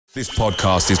This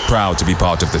podcast is proud to be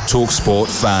part of the TalkSport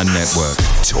Fan Network.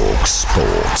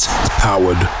 TalkSport.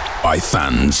 Powered by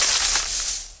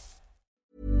fans.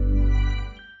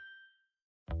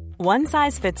 One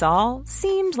size fits all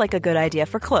seemed like a good idea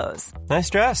for clothes. Nice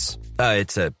dress.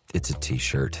 It's a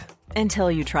t-shirt.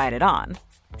 Until you tried it on.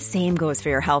 Same goes for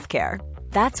your healthcare.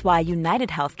 That's why United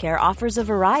Healthcare offers a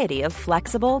variety of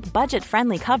flexible,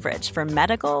 budget-friendly coverage for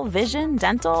medical, vision,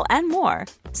 dental, and more.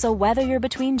 So whether you're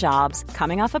between jobs,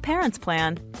 coming off a parent's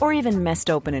plan, or even missed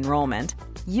open enrollment,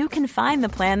 you can find the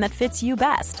plan that fits you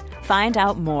best. Find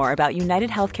out more about United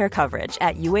Healthcare coverage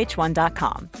at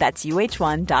uh1.com. That's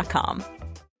uh1.com.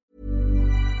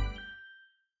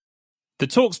 The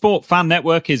TalkSport Fan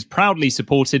Network is proudly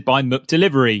supported by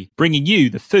McDelivery, bringing you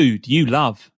the food you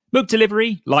love.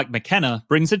 McDelivery, like McKenna,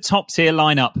 brings a top-tier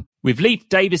lineup. With Leif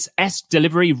Davis-esque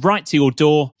delivery right to your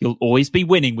door, you'll always be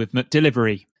winning with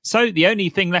McDelivery. So the only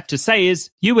thing left to say is,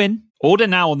 you win. Order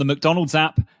now on the McDonald's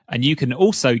app, and you can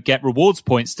also get rewards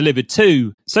points delivered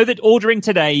too, so that ordering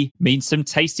today means some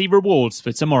tasty rewards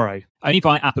for tomorrow. Only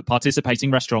via app at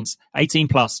participating restaurants. 18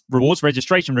 plus. Rewards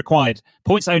registration required.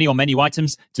 Points only on menu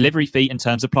items. Delivery fee and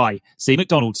terms apply. See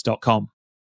mcdonalds.com.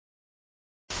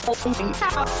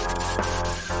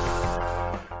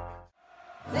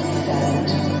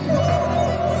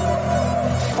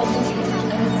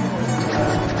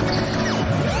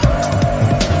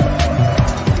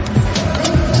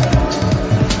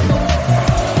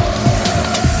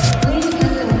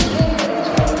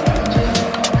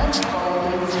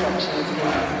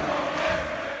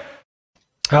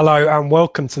 Hello and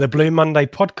welcome to the Blue Monday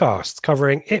podcast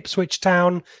covering Ipswich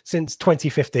Town since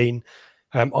 2015.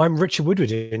 I'm Richard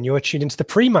Woodward and you're tuned into the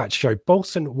pre-match show,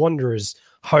 Bolton Wanderers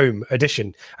Home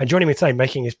Edition. And joining me today,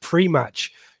 making his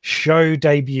pre-match show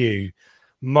debut,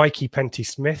 Mikey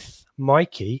Penty-Smith.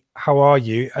 Mikey, how are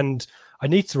you? And I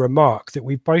need to remark that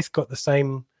we've both got the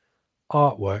same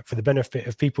artwork for the benefit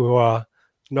of people who are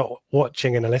not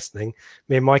watching and are listening.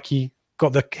 Me and Mikey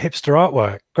got the hipster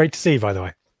artwork. Great to see you, by the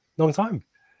way. Long time.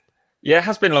 Yeah, it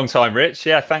has been a long time, Rich.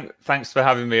 Yeah, thanks for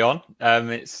having me on.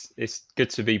 It's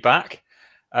good to be back.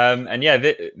 And yeah,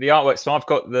 the artwork. So I've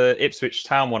got the Ipswich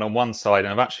Town one on one side,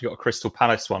 and I've actually got a Crystal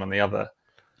Palace one on the other,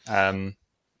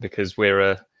 because we're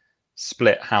a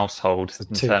split household. It's a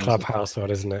two-club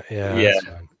household, isn't it? Yeah. Yeah.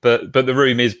 But the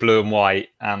room is blue and white,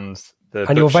 and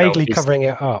you're vaguely covering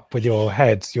it up with your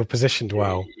head. You're positioned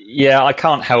well. Yeah, I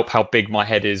can't help how big my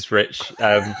head is, Rich.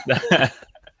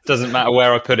 Doesn't matter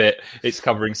where I put it; it's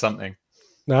covering something.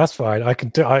 No, that's fine. I can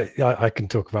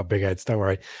talk about big heads. Don't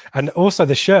worry. And also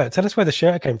the shirt. Tell us where the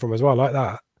shirt came from as well. I like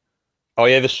that. Oh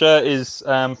yeah, the shirt is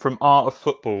from Art of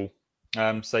Football.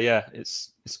 So yeah,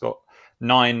 it's got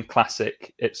 9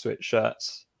 classic Ipswich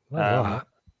shirts. Yeah,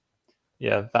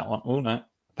 that one. Oh no,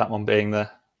 that one being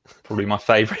probably my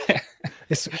favourite.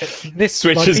 This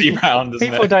switches you round.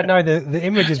 People don't know the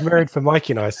image is mirrored for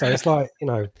Mikey and I, so it's like, we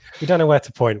don't know where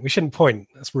to point. We shouldn't point.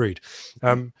 That's rude.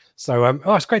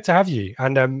 It's great to have you,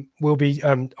 and we'll be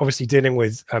obviously dealing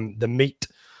with the meat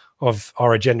of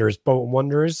our agenda as Bolton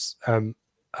Wanderers,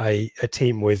 a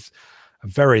team with a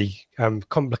very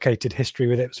complicated history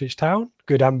with Ipswich Town,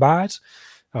 good and bad.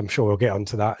 I'm sure we'll get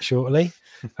onto that shortly.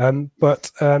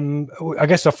 But I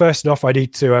guess first off, I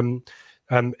need to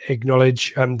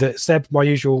acknowledge that Seb, my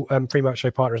usual pre-match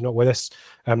show partner, is not with us.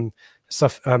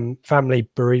 Family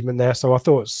bereavement there. So our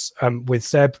thoughts with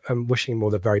Seb, wishing him all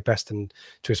the very best, and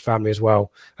to his family as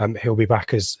well. He'll be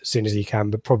back as soon as he can,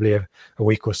 but probably a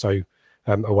week or so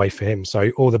away for him.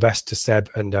 So all the best to Seb,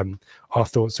 and our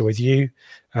thoughts are with you.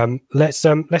 Let's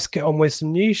get on with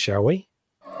some news, shall we?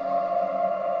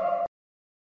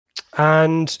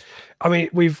 And I mean,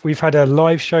 we've had a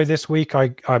live show this week.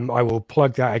 I will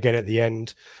plug that again at the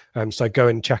end. So go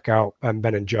and check out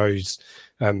Ben and Joe's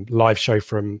live show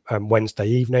from Wednesday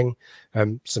evening.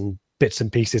 Some bits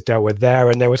and pieces dealt with there,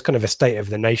 and there was kind of a State of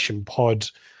the Nation pod.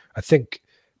 I think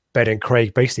Ben and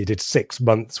Craig basically did 6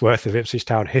 months worth of Ipswich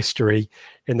Town history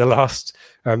in the last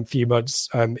few months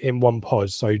in one pod.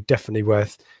 So definitely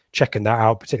worth checking that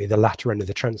out, particularly the latter end of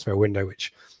the transfer window,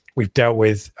 which we've dealt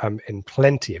with in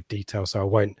plenty of detail. So I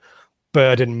won't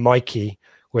burden Mikey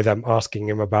with asking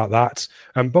him about that.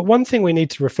 But one thing we need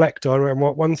to reflect on, and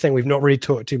one thing we've not really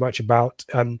talked too much about,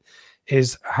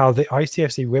 is how the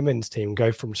ITFC women's team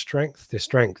go from strength to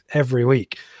strength every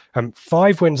week.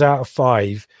 5 wins out of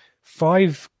 5,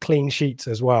 5 clean sheets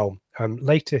as well.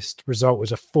 Latest result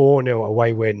was a 4-0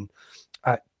 away win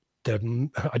at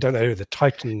the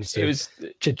Titans. It was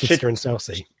Chichester and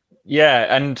Chelsea.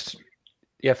 Yeah, and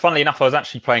funnily enough, I was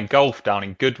actually playing golf down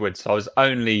in Goodwood, so I was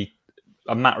only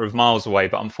a matter of miles away.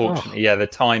 But unfortunately, the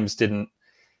times didn't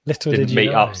Little didn't did you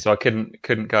meet know. up, so I couldn't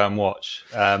go and watch.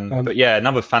 But yeah,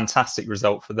 another fantastic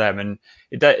result for them, and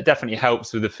it definitely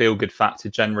helps with the feel good factor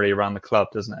generally around the club,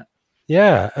 doesn't it?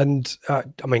 Yeah, and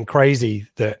I mean, crazy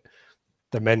that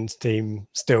the men's team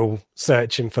still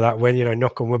searching for that win.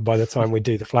 Knock on wood, by the time we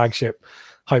do the flagship,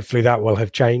 hopefully that will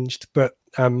have changed. But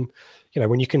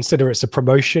when you consider it's a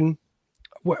promotion,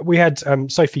 we had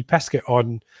Sophie Peskett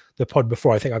on the pod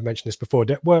before. I think I've mentioned this before.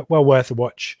 Well worth a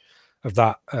watch of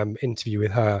that interview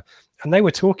with her, and they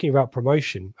were talking about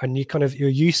promotion, and you're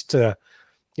used to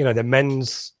the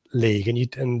men's league,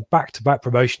 and back-to-back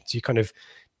promotions you kind of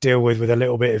deal with a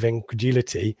little bit of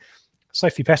incredulity.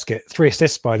 Sophie Peskett, 3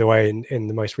 assists, by the way, in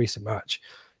the most recent match.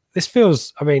 This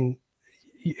feels on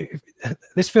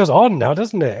now,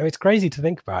 doesn't it? It's crazy to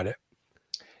think about it.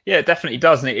 Yeah, it definitely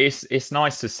does, and it's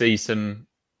nice to see some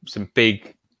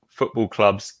big football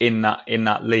clubs in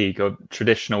that league, or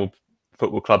traditional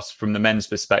football clubs from the men's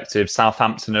perspective.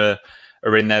 Southampton are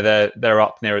in there; they're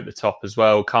up near at the top as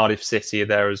well. Cardiff City are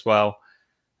there as well,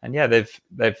 and yeah,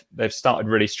 they've started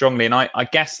really strongly. And I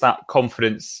guess that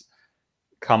confidence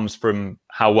comes from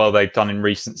how well they've done in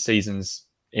recent seasons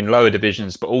in lower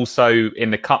divisions, but also in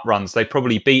the cup runs. They've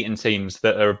probably beaten teams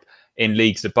that are in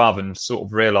leagues above and sort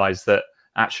of realised that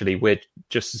actually we're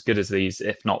just as good as these,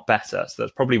 if not better. So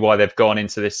that's probably why they've gone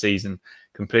into this season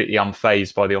completely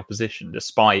unfazed by the opposition,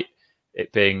 despite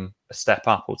it being a step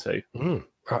up or two.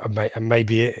 And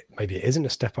maybe it isn't a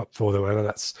step up for them, and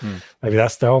maybe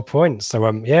that's the whole point.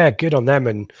 So good on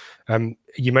them. And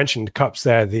you mentioned cups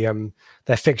there.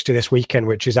 Their fixture this weekend,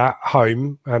 which is at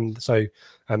home, so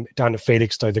down at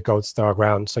Felixstowe, the Gold Star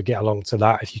ground. So get along to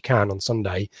that if you can on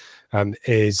Sunday.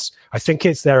 Is I think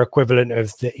it's their equivalent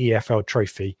of the EFL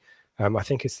Trophy. I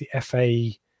think it's the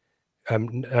FA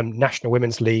National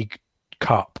Women's League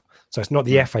Cup. So it's not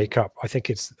the FA Cup. I think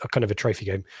it's a kind of a trophy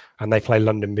game, and they play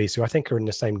London Bees, who I think are in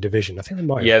the same division. I think they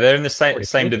might. Yeah, they're in the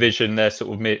same division. They're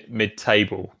sort of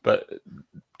mid-table, but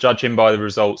judging by the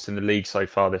results in the league so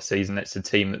far this season, it's a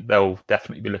team that they'll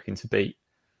definitely be looking to beat.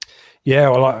 Yeah,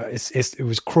 well, it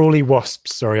was Crawley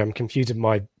Wasps. Sorry, I'm confused with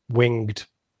my winged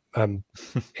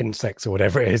insects or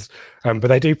whatever it is. But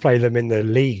they do play them in the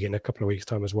league in a couple of weeks'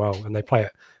 time as well, and they play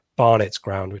at Barnett's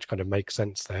ground, which kind of makes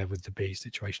sense there with the B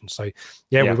situation. So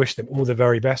we wish them all the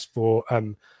very best for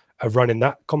a run in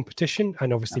that competition,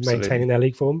 and obviously maintaining their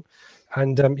league form.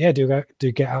 And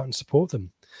do get out and support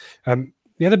them.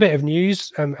 The other bit of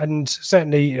news, and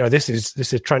certainly this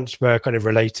is transfer kind of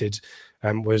related,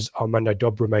 was Armando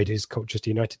Dobra made his Colchester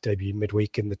United debut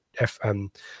midweek in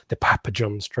the Papa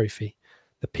John's Trophy,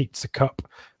 the Pizza Cup,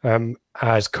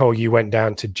 as Cole U went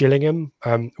down to Gillingham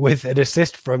with an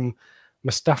assist from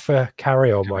Mustafa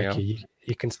Carriol, Mikey.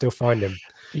 You can still find him.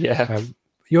 Yeah.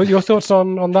 Your thoughts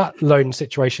on that loan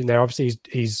situation there? Obviously,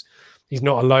 he's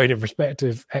not alone in respect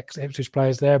of ex-Ipswich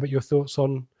players there, but your thoughts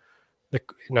on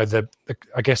the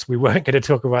I guess we weren't going to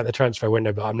talk about the transfer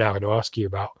window, but I'm now going to ask you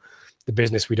about the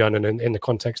business we've done and in the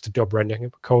context of Dobra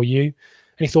ending. Cole, you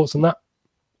any thoughts on that?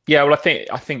 Yeah, well,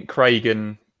 I think Craig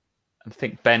and I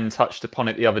think Ben touched upon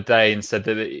it the other day and said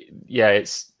that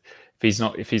it's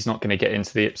if he's not going to get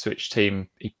into the Ipswich team,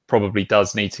 he probably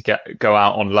does need to go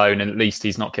out on loan, and at least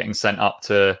he's not getting sent up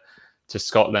to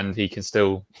Scotland. He can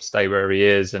still stay where he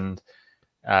is, and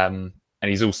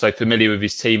he's also familiar with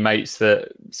his teammates,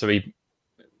 so he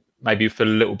maybe feel a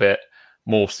little bit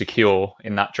more secure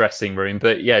in that dressing room.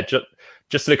 But yeah,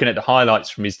 just looking at the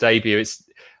highlights from his debut,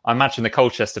 I imagine the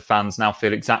Colchester fans now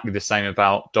feel exactly the same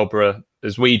about Dobra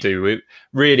as we do. We're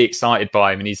really excited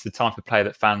by him, and he's the type of player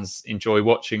that fans enjoy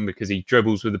watching because he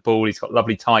dribbles with the ball. He's got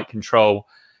lovely tight control,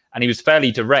 and he was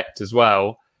fairly direct as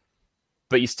well.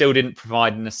 But he still didn't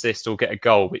provide an assist or get a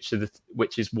goal, which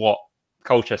is what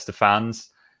Colchester fans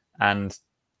and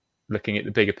looking at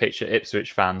the bigger picture,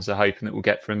 Ipswich fans are hoping that we'll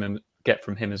get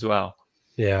from him as well.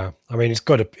 Yeah, I mean, he's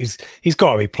got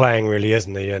to be playing, really,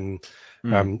 isn't he? And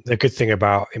the good thing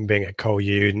about him being at Cole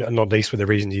U, and not least for the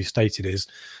reasons you stated, is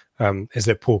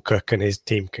that Paul Cook and his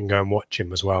team can go and watch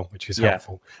him as well, which is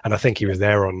helpful. And I think he was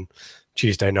there on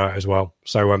Tuesday night as well.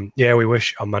 So we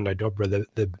wish Armando Dobra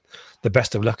the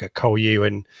best of luck at Cole U.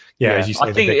 And as you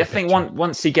say, I think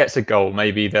once he gets a goal,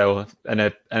 maybe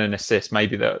and an assist,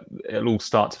 maybe it'll all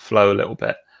start to flow a little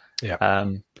bit. Yeah.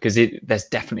 Because there's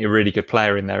definitely a really good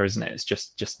player in there, isn't it? It's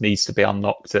just needs to be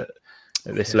unlocked at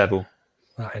this level.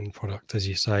 That end product, as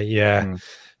you say. Yeah.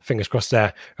 Fingers crossed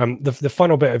there. The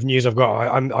final bit of news I've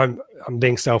got, I'm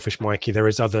being selfish, Mikey. There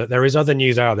is other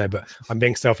news out there, but I'm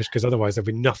being selfish because otherwise there'll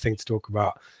be nothing to talk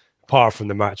about apart from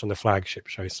the match on the flagship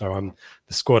show. So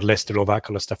the squad list and all that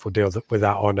kind of stuff, we'll deal with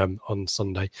that on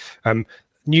Sunday.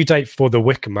 New date for the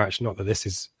Wycombe match. Not that this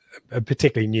is a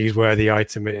particularly newsworthy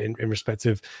item in respect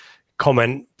of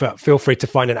comment, but feel free to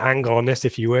find an angle on this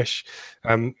if you wish.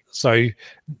 So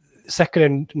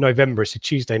 2nd November, it's a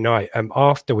Tuesday night,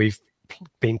 after we've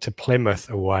been to Plymouth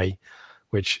away,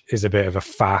 which is a bit of a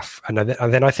faff.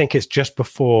 And then I think it's just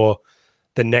before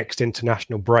the next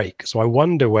international break. So I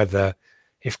wonder whether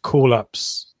if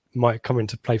call-ups might come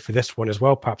into play for this one as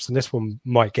well, perhaps, and this one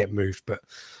might get moved, but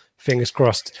fingers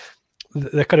crossed.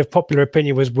 The kind of popular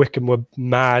opinion was Wycombe were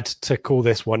mad to call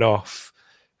this one off.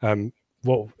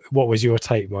 What was your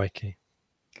take, Mikey?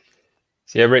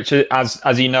 So yeah, Richard,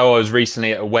 as you know, I was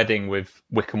recently at a wedding with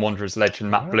Wycombe Wanderers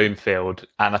legend Matt Bloomfield,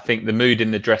 and I think the mood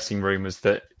in the dressing room was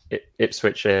that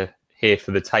Ipswich are here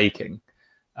for the taking,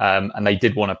 and they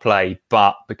did want to play,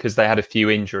 but because they had a few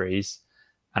injuries,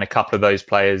 and a couple of those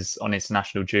players on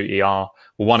international duty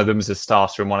one of them is a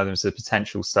starter and one of them is a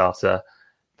potential starter,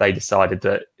 they decided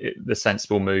that the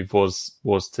sensible move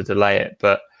was to delay it.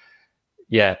 But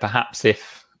yeah, perhaps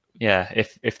if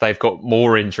they've got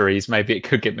more injuries, maybe it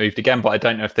could get moved again. But I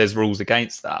don't know if there's rules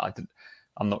against that.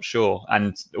 I'm not sure.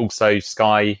 And also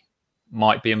Sky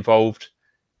might be involved.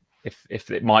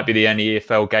 If it might be the only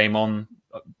EFL game on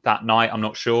that night, I'm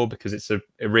not sure, because it's a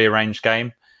rearranged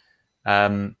game.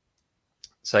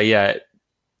 So yeah,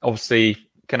 obviously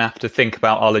going to have to think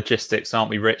about our logistics,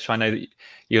 aren't we, Rich? I know that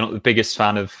you're not the biggest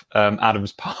fan of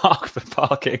Adams Park for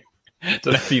parking. Don't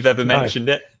know if you've ever mentioned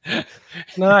it.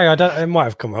 No, I don't. It might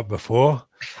have come up before.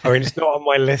 I mean, it's not on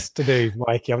my list to do,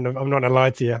 Mikey. I'm not going to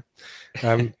lie to you.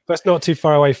 But it's not too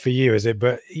far away for you, is it?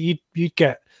 But you'd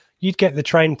get the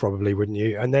train probably, wouldn't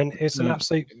you? And then it's an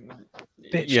absolute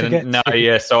bitch to get to.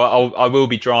 Yeah. So I will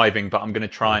be driving, but I'm going to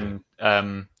try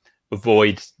and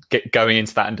avoid going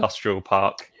into that industrial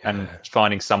park and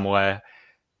finding somewhere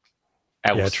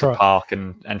else to park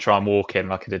and try and walk in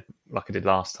like I did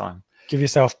last time. Give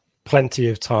yourself plenty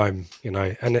of time,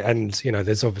 and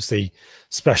there's obviously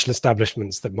special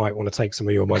establishments that might want to take some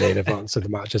of your money in advance of the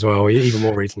match as well. Even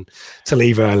more reason to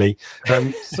leave early.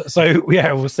 So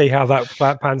we'll see how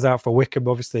that pans out for Wycombe.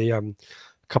 Obviously, a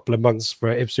couple of months for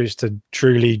Ipswich to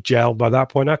truly gel by that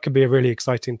point. That could be a really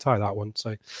exciting tie, that one.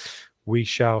 So we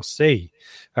shall see.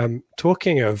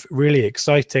 Talking of really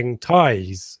exciting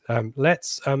ties,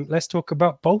 let's talk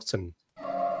about Bolton.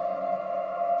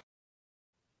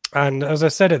 And as I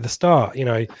said at the start,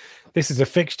 this is a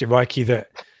fixture, Mikey, that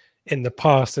in the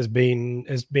past has been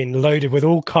loaded with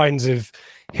all kinds of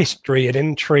history and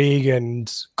intrigue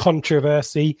and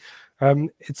controversy.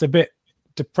 It's a bit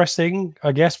depressing,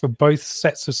 I guess, for both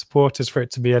sets of supporters for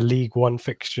it to be a League One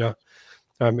fixture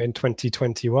in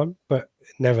 2021. But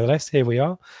nevertheless, here we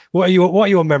are. What are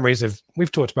your memories of? We've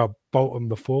talked about Bolton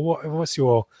before. What's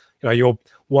your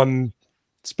one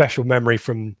special memory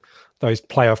from those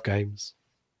playoff games?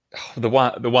 The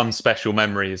one special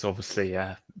memory is obviously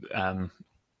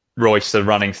Royster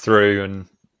running through and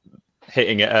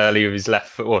hitting it early with his left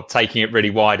foot, or taking it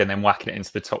really wide and then whacking it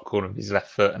into the top corner of his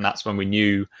left foot, and that's when we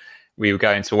knew we were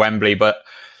going to Wembley. But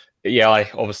yeah, I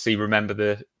obviously remember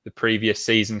the previous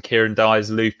season, Kieran Dyer's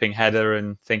looping header,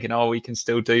 and thinking, we can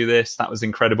still do this. That was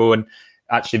incredible. And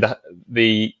actually,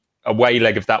 the away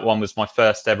leg of that one was my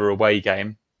first ever away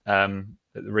game at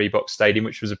the Reebok Stadium,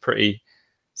 which was a pretty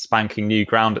spanking new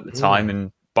ground at the time, and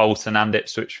Bolton and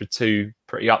Ipswich were two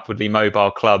pretty upwardly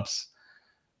mobile clubs.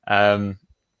 One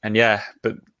of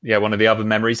the other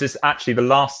memories is actually the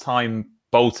last time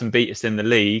Bolton beat us in the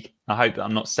league. I hope that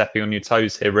I'm not stepping on your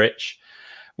toes here, Rich.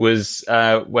 Was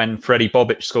when Freddie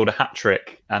Bobic scored a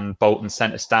hat-trick and Bolton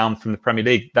sent us down from the Premier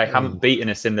League. They haven't beaten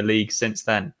us in the league since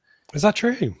then. Is that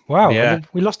true? Wow. Yeah. I mean,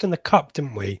 we lost in the Cup,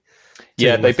 didn't we?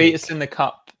 Yeah, they beat us in the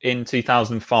Cup in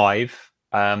 2005.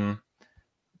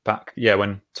 Back,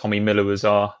 when Tommy Miller was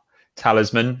our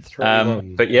talisman.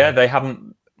 But they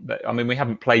haven't. I mean, we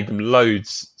haven't played them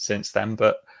loads since then.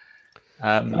 But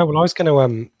I was going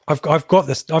to. I've got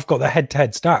this. I've got the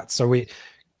head-to-head stats. So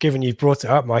given you've brought it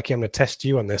up, Mikey, I'm going to test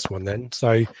you on this one then.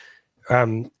 So,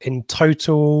 in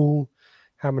total,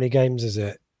 how many games is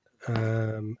it?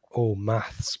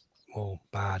 Maths,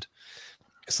 bad.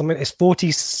 It's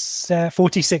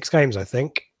 46 games, I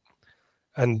think.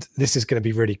 And this is going to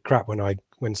be really crap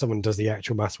when someone does the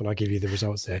actual maths when I give you the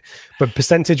results here. But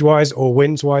percentage-wise or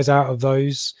wins-wise out of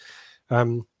those, I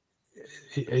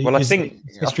think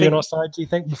history on our side. Do you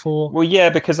think before? Well, yeah,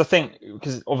 because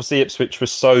obviously Ipswich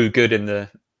was so good in the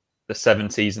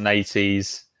 70s and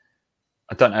 80s.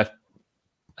 I don't know if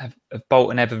have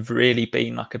Bolton ever really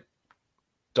been like a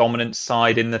dominant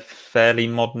side in the fairly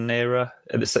modern era,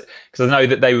 because I know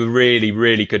that they were really,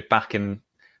 really good back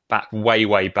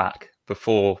way back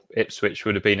before Ipswich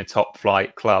would have been a top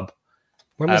flight club.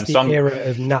 When was the era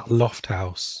of Nat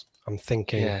Lofthouse? I'm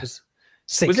thinking. Yeah. It was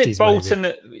 60s, Was it Bolton?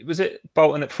 maybe. Was it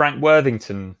Bolton that Frank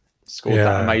Worthington scored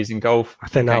that amazing goal? I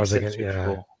think that was against against,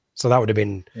 Ipswich. So that would have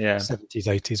been 70s,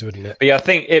 80s, wouldn't it? But yeah, I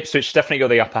think Ipswich definitely got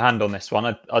the upper hand on this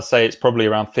one. I'd say it's probably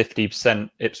around 50%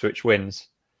 Ipswich wins.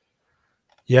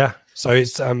 Yeah. So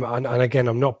it's and again,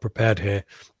 I'm not prepared here,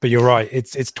 but you're right.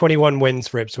 It's 21 wins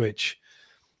for Ipswich,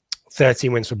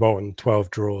 13 wins for Bolton, 12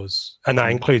 draws, and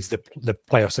that includes the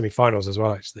playoff semi-finals as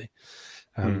well, actually.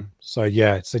 So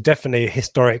definitely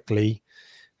historically,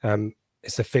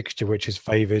 it's a fixture which has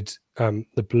favoured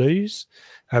the Blues.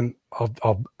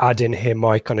 I'll add in here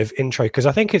my kind of intro because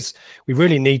I think we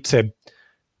really need to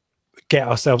get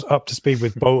ourselves up to speed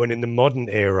with Bolton in the modern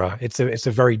era. It's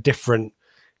a very different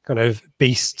kind of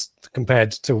beast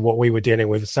compared to what we were dealing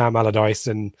with Sam Allardyce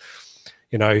and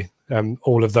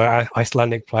all of the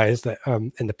Icelandic players that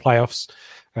in the playoffs.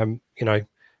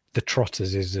 The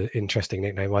Trotters is an interesting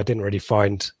nickname. I didn't really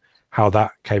find how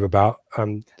that came about.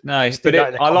 No, but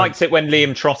I liked it when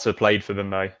Liam Trotter played for them,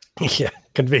 though. Yeah,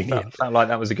 convenient. Felt like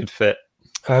that was a good fit.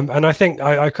 And I think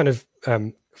I kind of,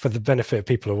 for the benefit of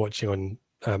people who are watching on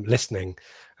listening,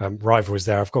 rivals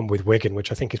there. I've gone with Wigan,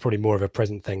 which I think is probably more of a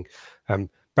present thing.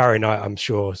 Barry Knight, I'm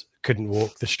sure, couldn't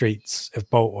walk the streets of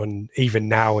Bolton even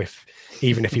now,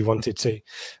 even if he wanted to.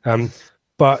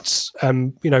 But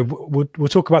we'll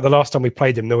talk about the last time we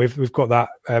played them. Though we've got that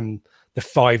the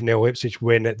 5-0 Ipswich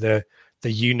win at the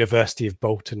University of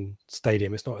Bolton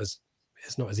Stadium. It's not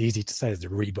as easy to say as the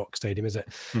Reebok Stadium, is it?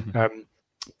 Mm-hmm.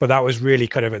 But that was really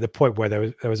kind of at the point where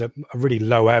there was a really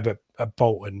low ebb at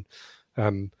Bolton.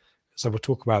 So we'll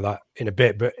talk about that in a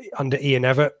bit. But under Ian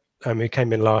Evatt, who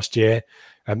came in last year,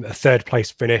 a third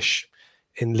place finish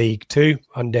in League Two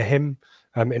under him.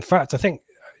 In fact, I think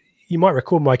you might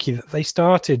recall, Mikey, that they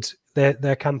started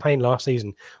their campaign last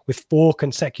season with 4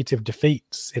 consecutive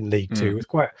defeats in League Two. It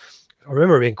was I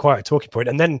remember it being quite a talking point.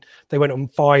 And then they went on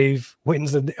 5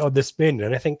 wins on the spin.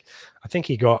 And I think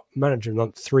he got manager of the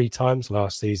month 3 times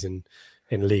last season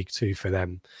in League Two for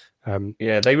them.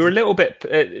 They were a little bit,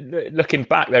 looking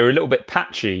back, they were a little bit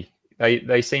patchy.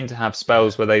 They seemed to have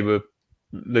spells where they were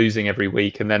losing every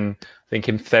week. And then I think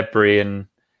in February and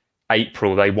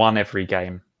April, they won every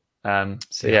game.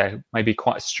 Maybe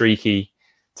quite a streaky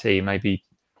team, maybe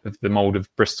of the mould of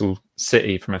Bristol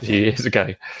City from a few years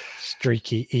ago.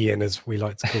 Streaky Ian, as we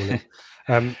like to call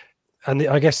him. And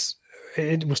I guess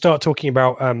we'll start talking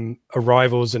about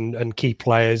arrivals and key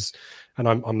players. And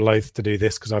I'm loath to do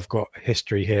this because I've got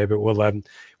history here, but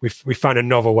we found a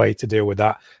novel way to deal with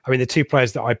that. I mean, the 2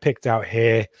 players that I picked out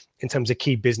here in terms of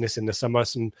key business in the summer,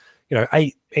 some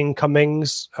 8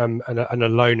 incomings and a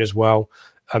loan as well.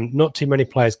 Not too many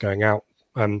players going out,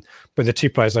 but the 2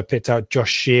 players I picked out: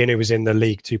 Josh Sheehan, who was in the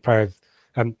League Two player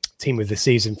of team of the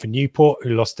season for Newport, who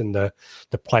lost in the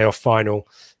playoff final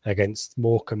against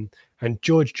Morecambe, and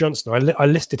George Johnson. I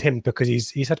listed him because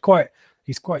he's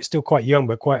still quite young,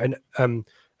 but quite an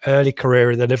early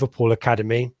career in the Liverpool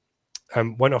academy.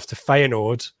 Went off to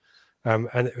Feyenoord,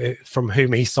 and from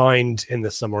whom he signed in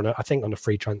the summer, I think on a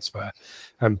free transfer,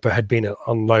 but had been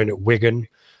on loan at Wigan.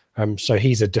 So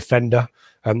he's a defender.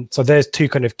 So there's 2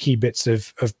 kind of key bits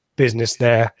of business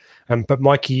there. But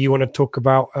Mikey, you want to talk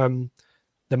about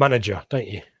the manager, don't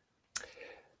you?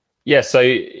 Yeah, so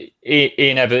Ian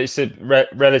Evatt is a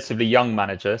relatively young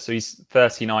manager, so he's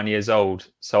 39 years old.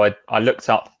 So I looked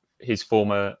up his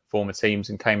former teams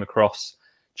and came across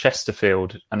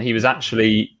Chesterfield, and he was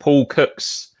actually Paul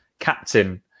Cook's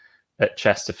captain at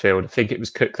Chesterfield. I think it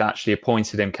was Cook that actually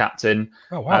appointed him captain.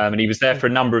 Oh, wow. And he was there for a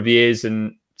number of years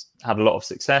and had a lot of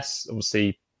success.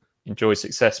 Obviously, enjoyed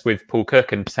success with Paul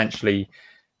Cook and potentially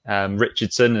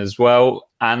Richardson as well.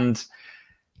 And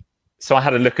so I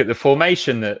had a look at the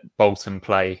formation that Bolton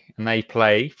play, and they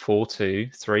play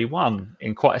 4-2-3-1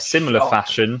 in quite a similar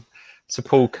fashion to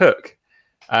Paul Cook.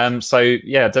 I don't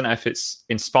know if it's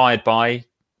inspired by,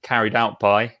 carried out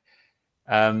by,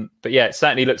 but yeah, it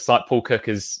certainly looks like Paul Cook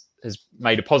has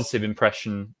made a positive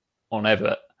impression on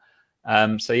Evatt.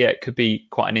 It could be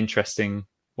quite an interesting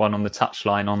one on the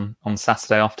touchline on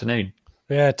Saturday afternoon.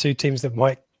 Yeah, 2 teams that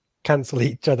might cancel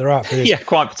each other out. Yeah,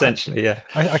 quite potentially. Yeah,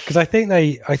 because I think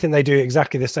they do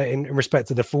exactly the same in respect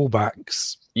to the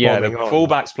fullbacks. Yeah, the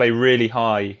fullbacks play really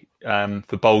high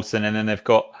for Bolton, and then they've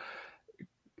got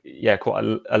quite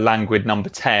a languid number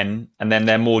 10, and then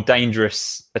they're more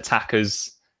dangerous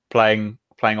attackers playing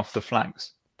off the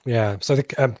flanks. Yeah, so the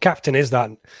captain is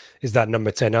that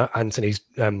number 10, Anthony's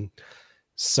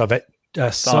Sarkovic,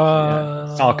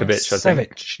 I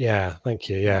think. Yeah, thank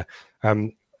you. Yeah,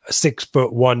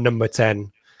 6'1", number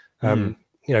 10.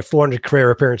 400 career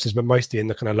appearances, but mostly in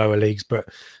the kind of lower leagues. But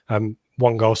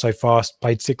 1 goal so far,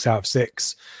 played 6 out of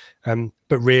 6.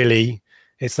 But really,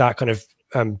 it's that kind of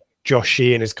Josh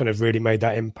Sheehan has kind of really made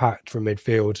that impact from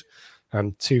midfield.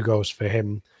 2 goals for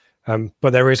him.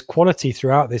 But there is quality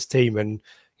throughout this team. And,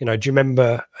 do you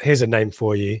remember, here's a name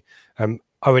for you,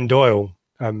 Owen Doyle,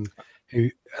 who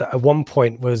at one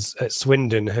point was at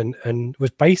Swindon and was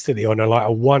basically on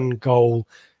a 1 goal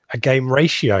a game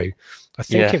ratio. I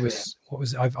think it was,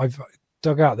 I've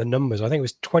dug out the numbers. I think it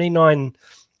was 29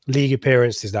 league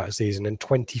appearances that season and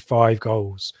 25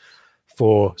 goals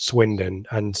for Swindon,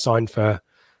 and signed for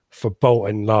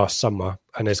Bolton last summer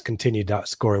and has continued that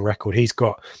scoring record. He's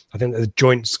got, I think the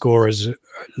joint scorers,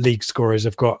 league scorers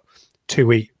have got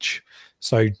 2 each.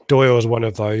 So Doyle's one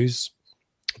of those.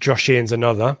 Josh Sheehan's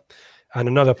another. And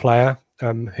another player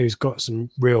who's got some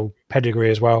real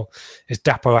pedigree as well is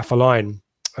Dapo Afolayan,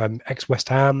 ex-West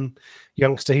Ham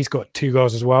youngster. He's got 2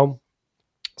 goals as well.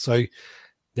 So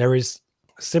there is,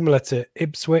 similar to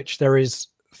Ipswich, there is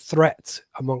threat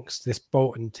amongst this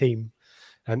Bolton team.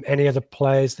 Any other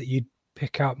players that you'd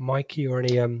pick out, Mikey, or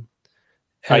any to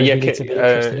be interested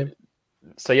in?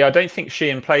 So I don't think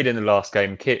Sheehan played in the last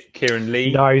game. Kieran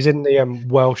Lee. No, he's in the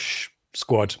Welsh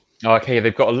squad. Oh, okay,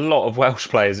 they've got a lot of Welsh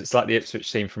players. It's like the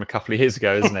Ipswich team from a couple of years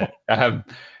ago, isn't it? So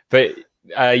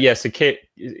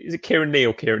is it Kieran Lee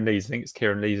or Kieran Lees? I think it's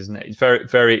Kieran Lees, isn't it? He's very,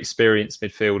 very experienced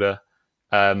midfielder.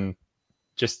 I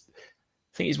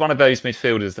think he's one of those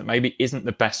midfielders that maybe isn't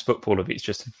the best footballer, but he's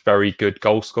just a very good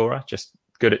goal scorer, just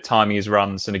good at timing his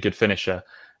runs and a good finisher.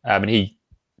 And he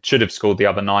should have scored the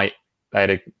other night. They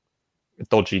had a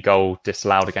dodgy goal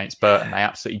disallowed against Burton. They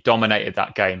absolutely dominated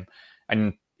that game.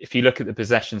 And if you look at the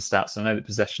possession stats, I know that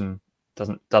possession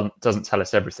doesn't tell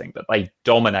us everything, but they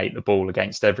dominate the ball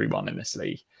against everyone in this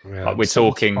league. Yeah, like we're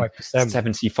talking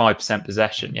 75%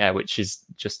 possession, which is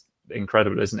just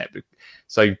incredible, isn't it?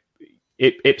 So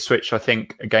Ipswich, I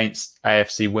think, against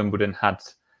AFC Wimbledon had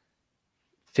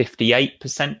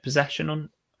 58% possession on.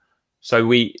 So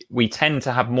we tend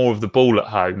to have more of the ball at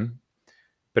home,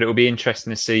 but it will be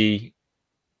interesting to see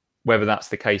whether that's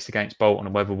the case against Bolton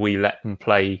and whether we let them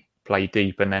play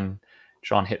deep and then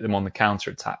try and hit them on the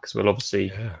counter attack. So we'll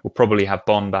probably have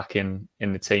Bond back in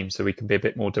the team so we can be a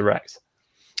bit more direct.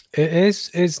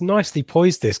 It's nicely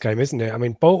poised, this game, isn't it? I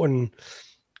mean, Bolton,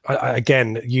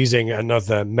 again, using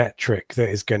another metric that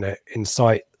is going to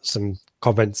incite some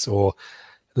comments or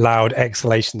loud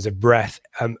exhalations of breath,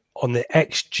 on the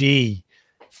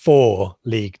XG4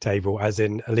 league table, as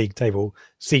in a league table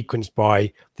sequenced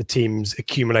by the team's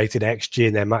accumulated XG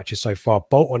in their matches so far,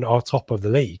 Bolton are top of the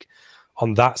league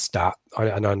on that stat,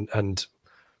 and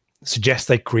suggest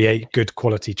they create good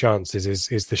quality chances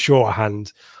is the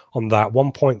shorthand on that.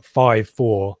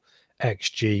 1.54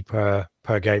 XG per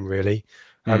game, really.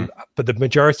 But the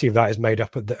majority of that is made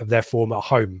up of their form at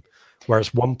home, where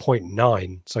it's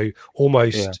 1.9. So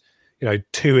almost,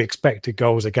 2 expected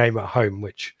goals a game at home,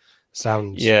 which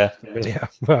sounds familiar.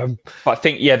 But I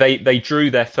think, they drew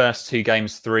their first 2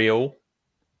 games 3-3.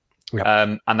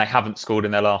 Yep. And they haven't scored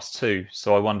in their last 2.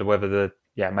 So I wonder whether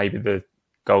maybe the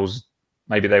goals,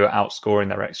 maybe they were outscoring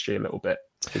their XG a little bit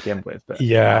to begin with. But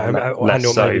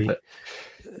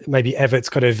maybe Evert's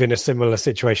kind of in a similar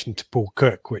situation to Paul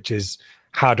Cook, which is,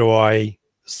 how do I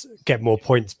get more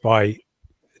points by,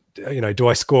 do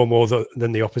I score more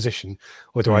than the opposition,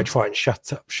 or do I try and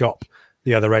shut up shop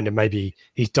the other end? And maybe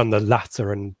he's done the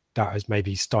latter, and that has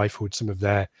maybe stifled some of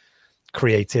their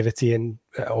creativity and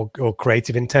or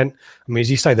creative intent. I mean,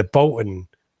 as you say, the Bolton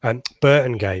and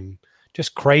Burton game,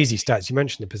 just crazy stats. You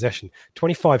mentioned the possession,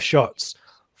 25 shots,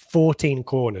 14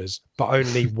 corners, but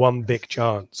only 1 big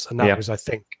chance. And that was, I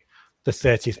think, the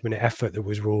 30th minute effort that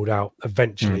was ruled out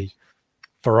eventually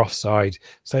for offside.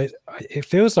 So it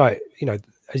feels like,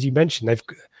 as you mentioned,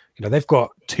 they've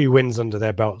got 2 wins under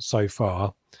their belt so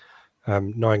far,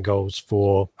 9 goals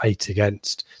for 8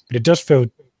 against. But it does feel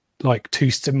like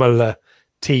 2 similar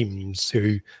teams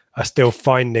who are still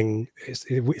finding,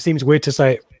 it seems weird to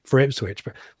say it for Ipswich,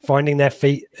 but finding their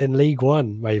feet in League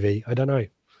One, maybe. I don't know.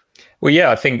 Well,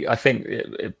 I think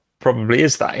it probably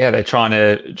is that. They're trying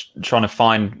to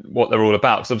find what they're all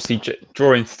about. Because obviously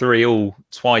drawing 3-3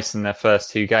 twice in their first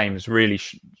 2 games really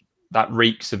that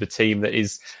reeks of a team that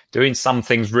is doing some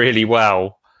things really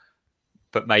well,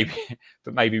 but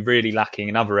maybe really lacking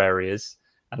in other areas.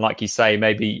 And like you say,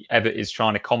 maybe Everett is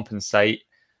trying to compensate,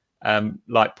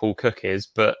 like Paul Cook is.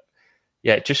 But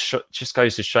it just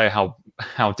goes to show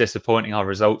how disappointing our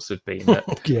results have been.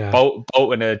 That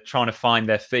Bolton are trying to find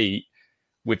their feet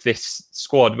with this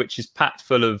squad, which is packed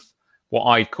full of what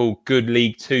I'd call good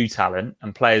League Two talent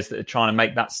and players that are trying to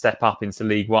make that step up into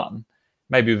League One.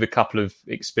 Maybe with a couple of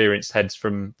experienced heads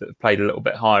that have played a little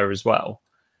bit higher as well.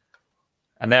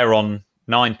 And they're on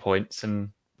 9 points,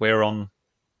 and we're on,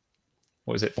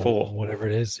 what is it, 4? Whatever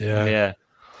it is. Yeah. Yeah.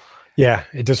 Yeah,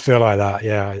 it does feel like that.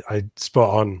 Yeah, I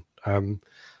spot on.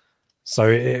 So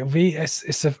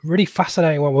it's a really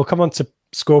fascinating one. We'll come on to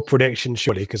score prediction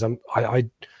shortly, because I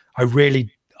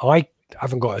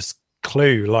haven't got a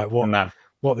clue like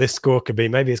what this score could be.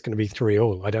 Maybe it's going to be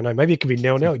 3-3. I don't know. Maybe it could be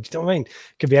 0-0. Do you know what I mean?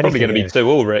 It could be anything. Probably going to be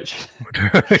 2-2,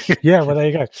 Rich. Yeah, well, there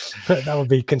you go. That would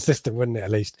be consistent, wouldn't it?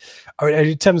 At least. I mean,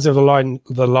 in terms of the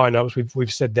lineups,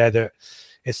 we've said there that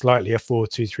it's likely a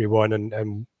 4-2-3-1,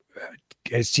 and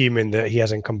assuming that he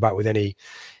hasn't come back with any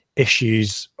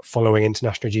issues following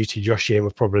international duty, Josh Sheehan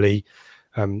will probably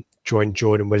join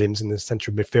Jordan Williams in the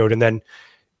centre of midfield, and then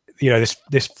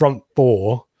this front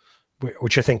four,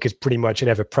 which I think is pretty much an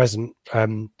ever present.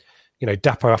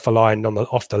 Dapo off a line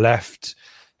off the left.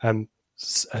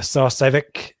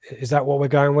 Sarcevic, is that what we're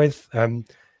going with?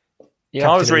 Yeah,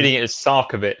 I was reading it as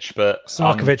Sarkovic, but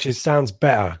Sarkovic sounds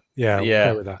better. Yeah,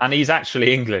 yeah, with that. And he's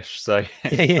actually English, so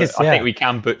he is, I think we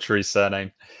can butcher his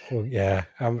surname. Well, yeah,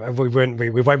 we won't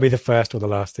be the first or the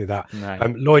last to do that.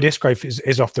 No. Lloyd Isgrave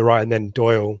is off the right, and then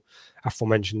Doyle,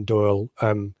 aforementioned Doyle,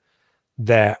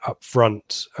 there up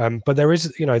front. But there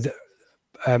is,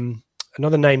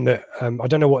 another name that I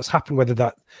don't know what's happened,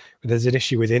 whether there's an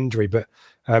issue with injury, but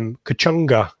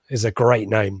Kachunga is a great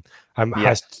name.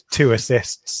 Has 2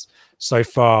 assists so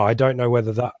far. I don't know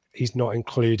whether that he's not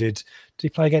included. Did he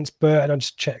play against Burton? I'll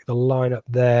just check the lineup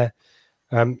there.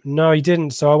 No, he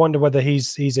didn't. So I wonder whether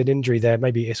he's an injury there.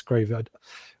 Maybe Isgrave.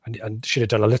 I should have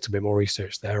done a little bit more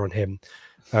research there on him.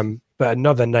 But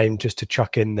another name just to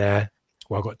chuck in there.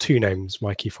 Well, I've got 2 names,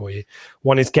 Mikey, for you.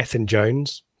 One is Gethin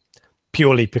Jones,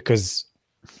 purely because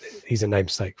he's a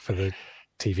namesake for the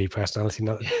TV personality,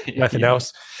 nothing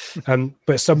else.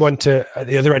 But someone at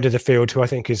the other end of the field who I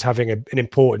think is having an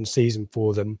important season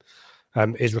for them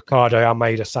is Ricardo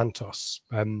Almeida Santos,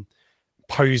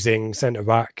 posing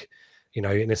centre-back, in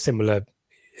a similar,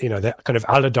 that kind of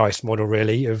Allardyce model,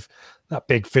 really, of that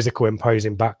big physical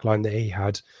imposing backline that he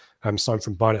had. Signed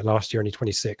from Barnet last year, only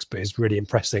 26, but is really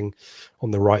impressing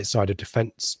on the right side of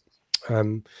defence.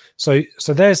 So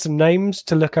there's some names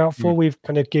to look out for. We've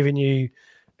kind of given you,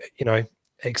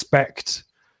 expect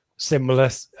similar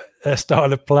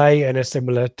style of play and a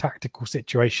similar tactical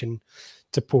situation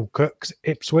to Paul Cook's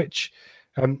Ipswich.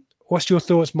 What's your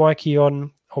thoughts, Mikey,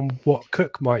 on what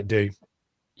Cook might do?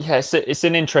 Yeah, it's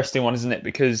an interesting one, isn't it?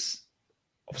 Because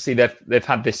obviously they've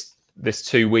had this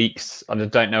 2 weeks, and I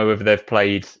don't know whether they've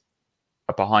played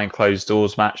a behind closed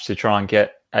doors match to try and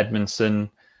get Edmondson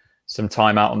some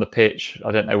time out on the pitch.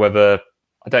 I don't know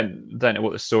I don't know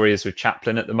what the story is with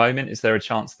Chaplin at the moment. Is there a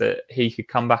chance that he could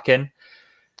come back in?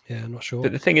 Yeah, I'm not sure.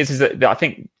 But the thing is that I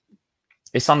think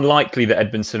it's unlikely that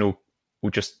Edmondson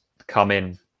will just come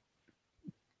in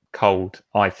cold,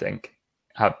 I think,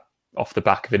 off the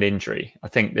back of an injury. I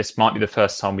think this might be the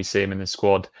first time we see him in the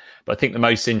squad. But I think the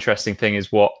most interesting thing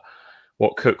is what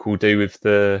Cook will do with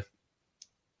the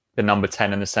number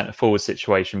 10 and the centre forward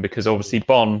situation, because obviously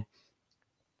Bon,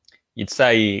 you'd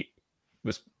say he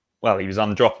was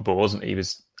undroppable, wasn't he? He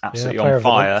was absolutely on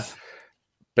fire.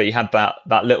 But he had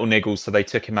that little niggle, so they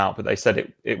took him out. But they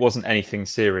said it wasn't anything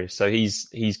serious. So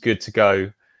he's good to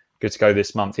go. Good to go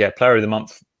this month. Yeah, player of the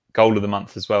month, goal of the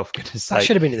month as well, for goodness sake. That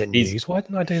should have been in the news. Why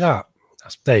didn't I do that?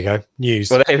 There you go. News.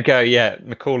 Well, there we go. Yeah,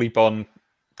 Macaulay Bon,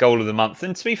 goal of the month.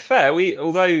 And to be fair,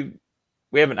 although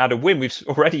we haven't had a win, we've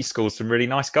already scored some really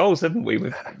nice goals, haven't we?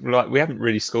 We haven't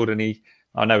really scored any.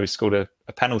 I know we've scored a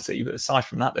penalty, but aside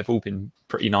from that, they've all been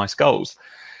pretty nice goals.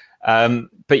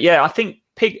 But yeah, I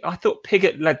thought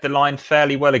Pigott led the line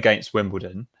fairly well against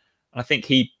Wimbledon. And I think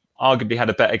he arguably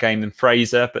had a better game than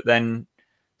Fraser, but then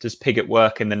does Pigott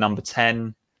work in the number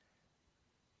 10?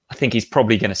 I think he's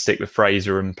probably going to stick with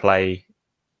Fraser and play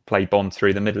Bond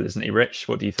through the middle, isn't he, Rich?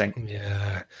 What do you think?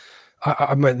 Yeah.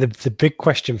 I mean, the big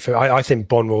question I think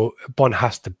Bond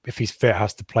has to, if he's fit,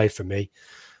 has to play for me.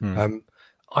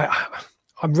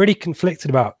 I'm really conflicted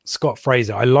about Scott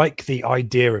Fraser. I like the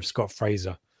idea of Scott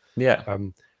Fraser. Yeah.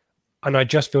 And I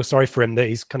just feel sorry for him that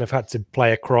he's kind of had to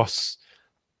play across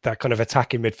that kind of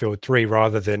attacking midfield 3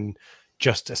 rather than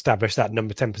just establish that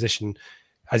number 10 position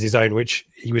as his own, which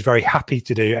he was very happy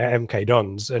to do at MK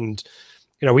Dons. And,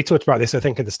 we talked about this, I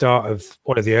think, at the start of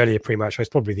one of the earlier pre-match shows,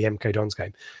 probably the MK Dons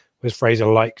game, was Fraser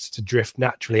liked to drift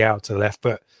naturally out to the left,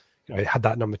 but, he had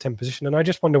that number 10 position. And I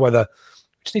just wonder whether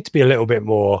we just need to be a little bit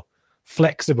more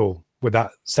flexible with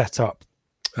that setup.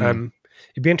 It'd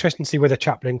be interesting to see whether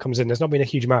Chaplin comes in. There's not been a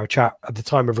huge amount of chat at the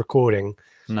time of recording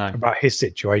about his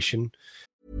situation.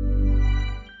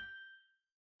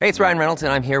 Hey, it's Ryan Reynolds,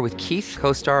 and I'm here with Keith,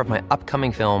 co-star of my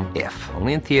upcoming film, If,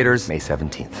 only in theaters May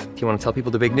 17th. Do you want to tell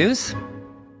people the big news?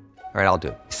 All right, I'll do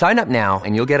it. Sign up now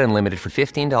and you'll get unlimited for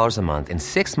 $15 a month and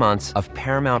 6 months of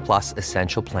Paramount Plus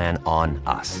Essential Plan on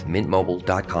us.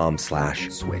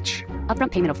 MintMobile.com/switch.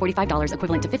 Upfront payment of $45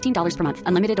 equivalent to $15 per month.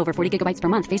 Unlimited over 40 gigabytes per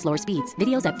month. Face lower speeds.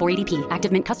 Videos at 480p.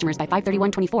 Active Mint customers by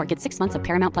 531.24 get 6 months of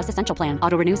Paramount Plus Essential Plan.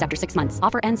 Auto renews after 6 months.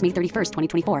 Offer ends May 31st,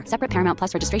 2024. Separate Paramount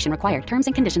Plus registration required. Terms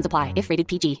and conditions apply if rated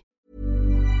PG.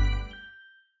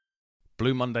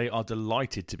 Blue Monday are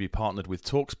delighted to be partnered with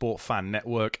TalkSport Fan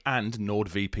Network and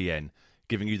NordVPN,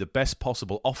 giving you the best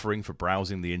possible offering for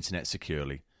browsing the internet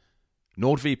securely.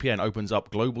 NordVPN opens up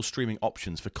global streaming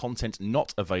options for content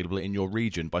not available in your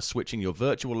region by switching your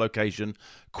virtual location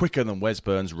quicker than Wes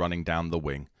Burns running down the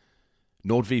wing.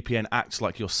 NordVPN acts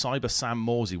like your cyber Sam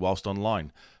Morsey whilst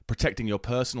online, protecting your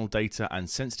personal data and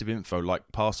sensitive info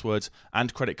like passwords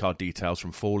and credit card details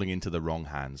from falling into the wrong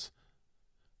hands.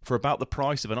 For about the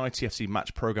price of an ITFC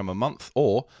match program a month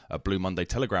or a Blue Monday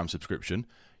Telegram subscription,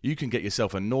 you can get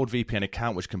yourself a NordVPN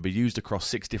account which can be used across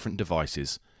 6 different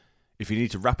devices. If you need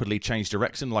to rapidly change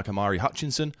direction like Amari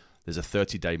Hutchinson, there's a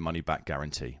 30-day money-back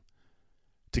guarantee.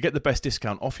 To get the best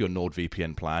discount off your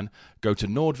NordVPN plan, go to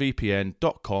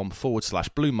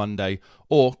nordvpn.com/Blue Monday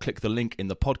or click the link in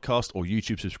the podcast or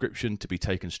YouTube subscription to be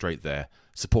taken straight there,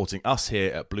 supporting us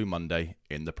here at Blue Monday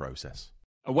in the process.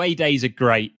 Away days are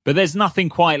great, but there's nothing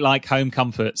quite like home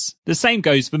comforts. The same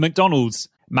goes for McDonald's.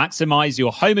 Maximise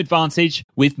your home advantage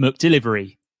with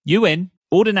McDelivery. You in?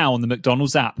 Order now on the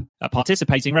McDonald's app. At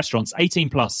participating restaurants,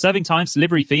 18 plus, serving times,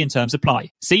 delivery fee and terms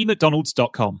apply. See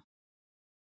mcdonalds.com.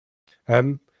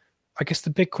 I guess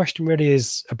the big question really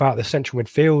is about the central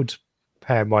midfield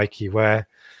pair, Mikey, where,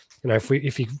 you know, if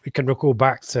we can recall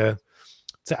back to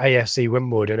AFC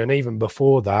Wimbledon and even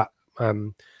before that,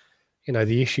 you know,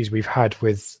 the issues we've had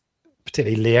with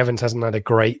particularly Lee Evans hasn't had a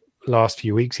great last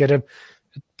few weeks. He had a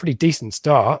pretty decent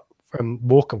start from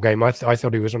Morecambe game. I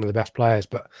thought he was one of the best players,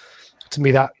 but to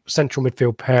me, that central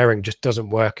midfield pairing just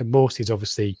doesn't work. And Morsey's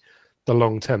obviously the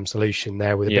long-term solution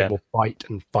there with a bit more fight.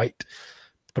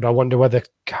 But I wonder whether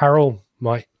Carroll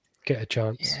might get a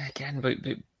chance. Yeah, again, but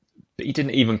he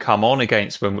didn't even come on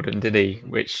against Wimbledon, did he?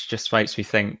 Which just makes me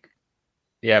think,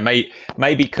 yeah,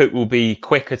 maybe Cook will be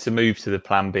quicker to move to the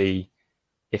plan B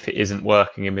if it isn't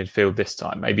working in midfield this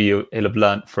time. Maybe he'll have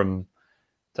learnt from,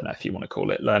 I don't know if you want to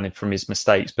call it learning from his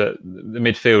mistakes, but the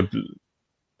midfield,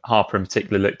 Harper in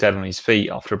particular, looked dead on his feet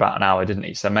after about an hour, didn't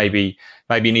he? So maybe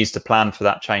he needs to plan for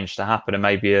that change to happen, and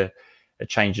maybe a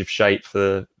change of shape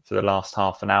for the last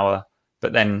half an hour.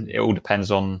 But then it all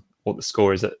depends on what the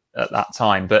score is at that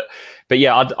time. But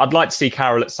yeah, I'd like to see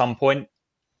Carroll at some point.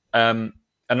 And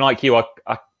like you, I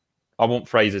want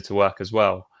Fraser to work as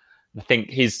well. I think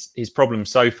his problem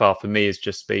so far for me has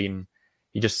just been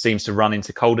he just seems to run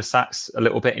into cul-de-sacs a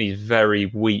little bit, and he's very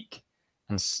weak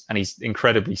and he's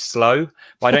incredibly slow.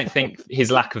 But I don't think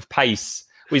his lack of pace.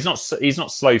 Well, he's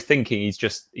not slow thinking. He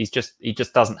just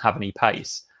doesn't have any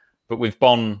pace. But with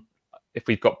Bon, if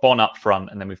we've got Bon up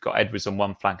front and then we've got Edwards on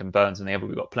one flank and Burns on the other,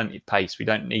 we've got plenty of pace. We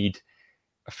don't need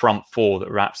a front four that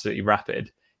are absolutely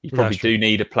rapid. You probably do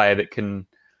need a player that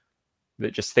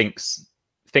just thinks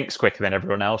quicker than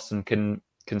everyone else and can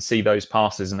see those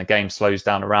passes, and the game slows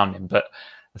down around him. But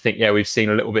I think, yeah, we've seen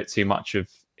a little bit too much of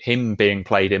him being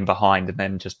played in behind and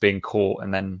then just being caught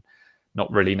and then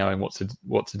not really knowing what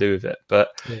to do with it. But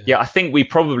yeah, I think we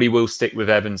probably will stick with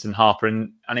Evans and Harper,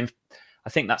 and I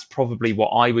think that's probably what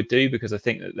I would do, because I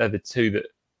think that they're the two that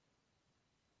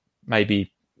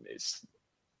maybe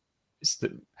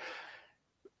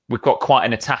we've got quite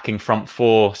an attacking front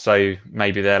four, so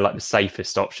maybe they're like the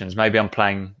safest options. Maybe I'm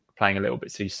playing a little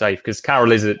bit too safe, because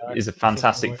Carroll is a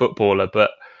fantastic footballer,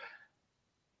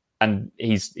 and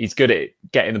he's good at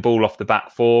getting the ball off the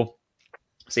back four.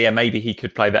 So yeah, maybe he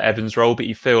could play the Evans role, but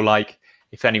you feel like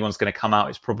if anyone's going to come out,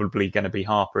 it's probably going to be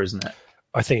Harper, isn't it?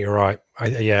 I think you're right.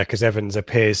 Because Evans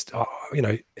appears,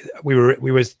 we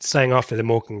were saying after the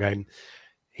Morecambe game,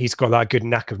 he's got that good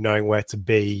knack of knowing where to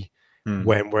be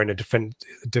when we're in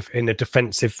a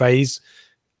defensive phase,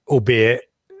 albeit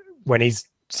when he's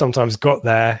sometimes got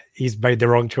there, he's made the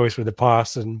wrong choice with the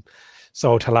pass and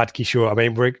sold Hladky short. I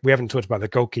mean, we haven't talked about the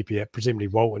goalkeeper yet. Presumably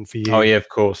Walton for you. Oh yeah, of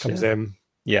course. Comes in.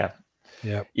 Yeah.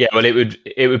 Yeah. Well, it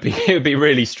would be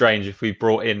really strange if we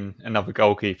brought in another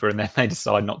goalkeeper and then they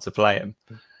decide not to play him.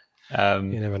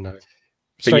 You never know.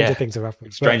 Stranger things have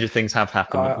happened. Stranger things have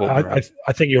happened.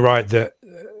 I think you're right that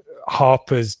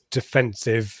Harper's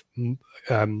defensive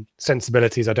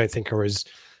sensibilities, I don't think, are as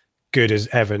good as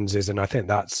Evans is, and I think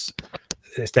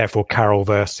it's therefore Carroll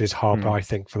versus Harper. I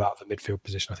think for that the midfield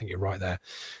position, I think you're right there.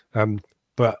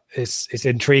 But it's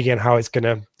intriguing how it's going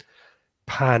to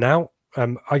pan out.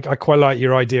 I quite like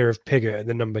your idea of Pigott at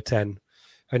the number 10,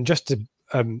 and just to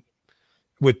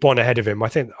with Bonn ahead of him, I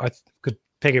think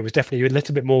Piggott was definitely a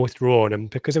little bit more withdrawn, and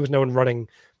because there was no one running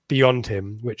beyond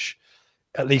him, which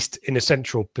at least in a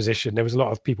central position, there was a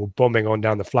lot of people bombing on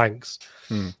down the flanks.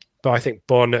 But I think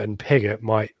Bonn and Piggott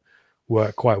might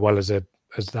work quite well as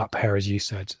that pair, as you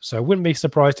said. So I wouldn't be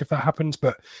surprised if that happens,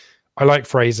 but I like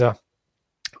Fraser.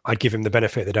 I'd give him the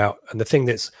benefit of the doubt. And the thing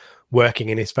that's working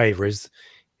in his favour is,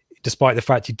 despite the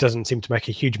fact he doesn't seem to make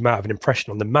a huge amount of an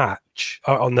impression on the match,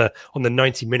 on the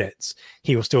 90 minutes,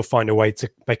 he will still find a way to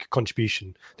make a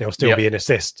contribution. There will still be an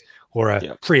assist or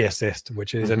a pre-assist,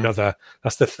 which is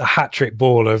that's the hat-trick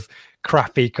ball of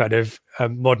crappy kind of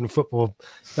modern football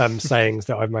sayings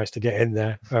that I've managed to get in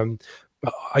there.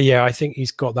 But I think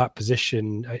he's got that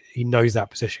position. He knows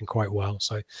that position quite well.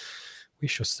 So we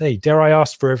shall see. Dare I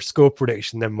ask for a score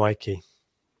prediction then, Mikey?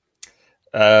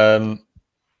 I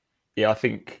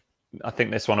think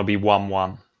this one will be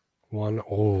 1-1.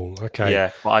 1-1. Okay.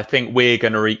 Yeah, but I think we're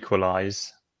going to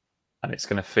equalise, and it's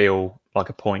going to feel like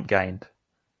a point gained.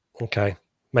 Okay.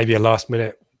 Maybe a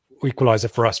last-minute equaliser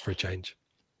for us for a change.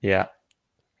 Yeah.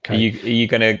 Okay. Are you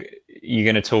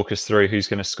going to talk us through who's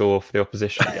going to score for the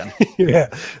opposition again?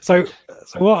 Yeah. So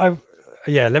what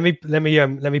let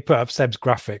me put up Seb's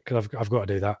graphic, because I've got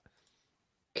to do that.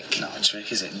 It's not a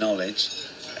trick, is it? Knowledge,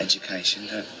 education,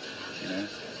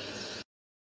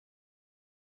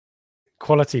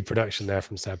 Quality production there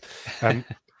from Seb.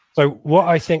 So what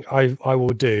I think I will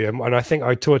do, and I think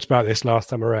I talked about this last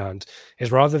time around,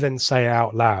 is rather than say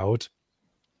out loud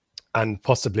and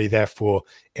possibly therefore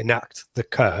enact the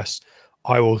curse,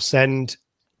 I will send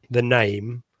the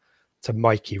name to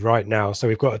Mikey right now. So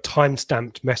we've got a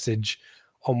time-stamped message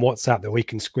on WhatsApp that we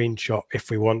can screenshot if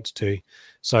we want to.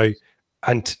 So,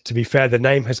 and to be fair, the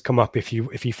name has come up if you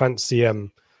fancy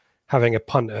having a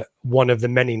punt at one of the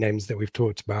many names that we've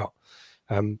talked about,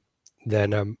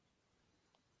 then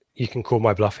you can call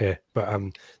my bluff here. But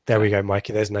there we go,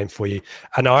 Mikey. There's a name for you.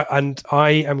 And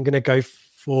I am going to go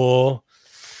for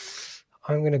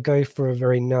a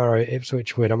very narrow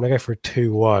Ipswich win. I'm going to go for a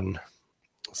 2-1.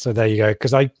 So there you go.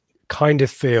 Because I kind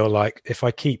of feel like if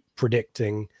I keep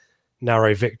predicting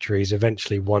narrow victories,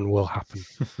 eventually one will happen.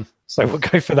 So we'll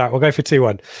go for that. We'll go for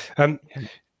 2-1.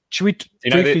 Should we?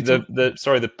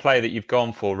 The player that you've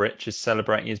gone for, Rich, is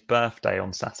celebrating his birthday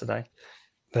on Saturday.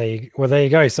 There you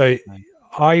go. So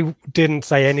I didn't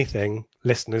say anything,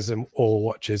 listeners or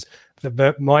watchers.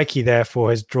 But Mikey, therefore,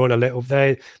 has drawn a little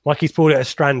there. Mikey's pulled at a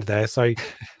strand there. So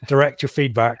direct your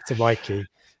feedback to Mikey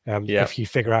if you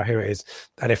figure out who it is.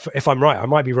 And if I'm right, I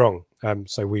might be wrong.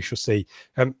 So we shall see.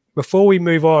 Before we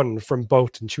move on from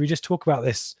Bolton, should we just talk about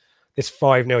this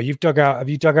 5-0? Have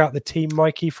you dug out the team,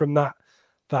 Mikey, from that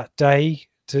day?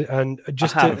 Some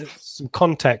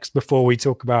context before we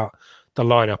talk about the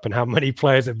lineup and how many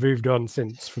players have moved on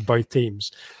since for both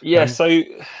teams. Yeah,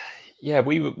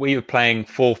 we were playing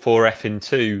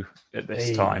 4-4-2 at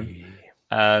this time.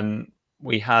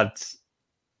 We had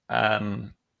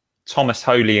Thomas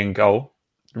Holy in goal.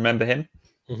 Remember him?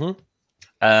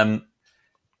 Mm-hmm.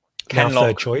 Kenlock,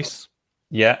 third choice.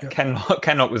 Yeah,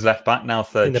 Kenlock was left back, now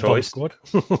third choice. Squad.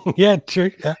 Yeah,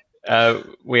 true. Yeah.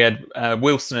 We had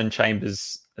Wilson and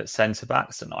Chambers at centre back.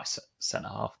 It's a nice centre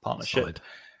half partnership. Solid.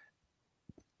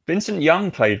 Vincent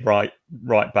Young played right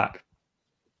back.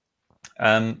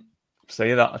 I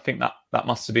think that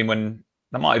must have been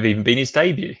that might have even been his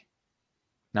debut.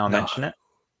 Now I mention it.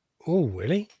 Oh,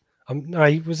 really? No,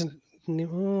 he wasn't. I'm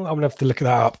gonna have to look that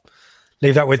up.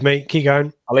 Leave that with me. Keep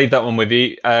going. I'll leave that one with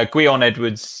you. Guion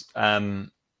Edwards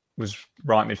was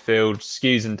right midfield.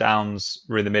 Skews and Downs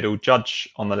were in the middle. Judge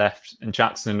on the left, and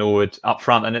Jackson and Norwood up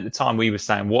front. And at the time, we were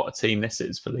saying, "What a team this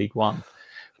is for League One."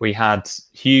 We had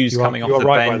Hughes coming off the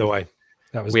bench. By the way,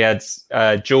 we had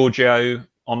Giorgio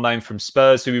on loan from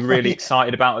Spurs, who we were really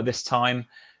excited about at this time.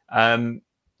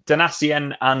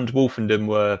 Donacien and Wolfenden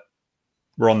were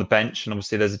on the bench, and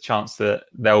obviously there's a chance that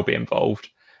they'll be involved.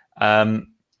 I'll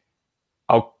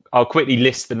quickly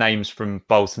list the names from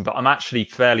Bolton, but I'm actually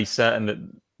fairly certain that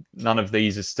none of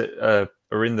these are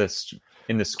in the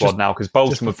squad now, because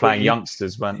Bolton were playing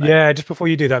youngsters, weren't they? Yeah, just before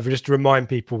you do that, just to remind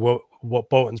people what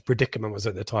Bolton's predicament was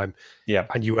at the time. Yeah,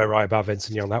 and you were right about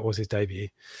Vincent Young. That was his debut.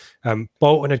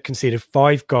 Bolton had conceded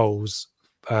 5 goals.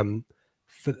 For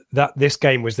that, this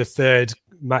game was the 3rd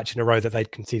match in a row that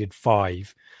they'd conceded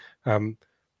 5.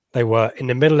 They were in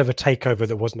the middle of a takeover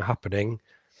that wasn't happening.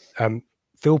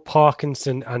 Phil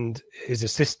Parkinson and his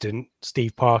assistant,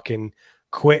 Steve Parkin,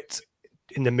 quit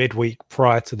in the midweek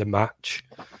prior to the match.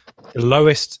 The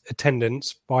lowest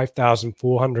attendance,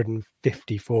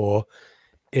 5,454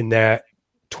 in their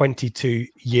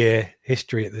 22-year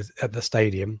history at the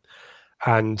stadium.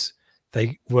 And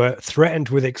They were threatened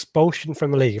with expulsion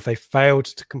from the league if they failed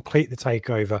to complete the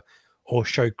takeover or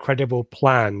show credible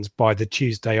plans by the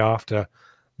Tuesday after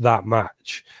that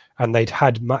match. And they'd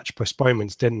had match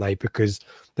postponements, didn't they? Because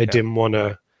they didn't want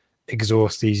to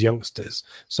exhaust these youngsters.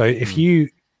 So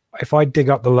if I dig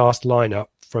up the last lineup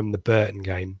from the Burton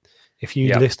game, if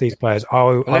you list these players, I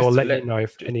will let you know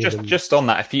if any of them... Just on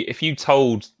that, if you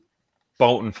told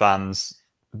Bolton fans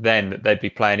then that they'd be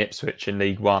playing Ipswich in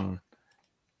League One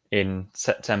in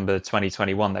September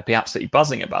 2021, they'd be absolutely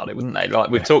buzzing about it, wouldn't they? Like,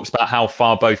 we've talked about how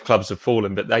far both clubs have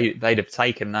fallen, but they'd have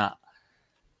taken that.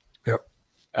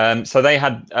 Yep. So they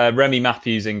had Remy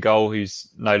Matthews in goal, who's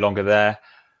no longer there.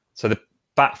 So the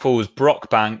back four was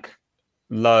Brockbank,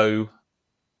 Lowe,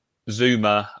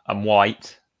 Zuma and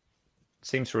White.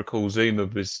 Seem to recall Zuma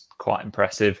was quite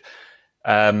impressive.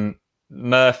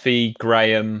 Murphy,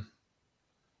 Graham.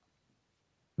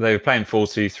 They were playing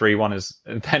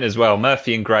 4-2-3-1 then as well.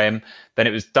 Murphy and Graham. Then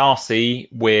it was Darcy,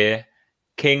 Weir,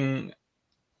 King,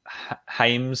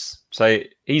 Hames. So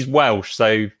he's Welsh,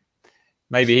 so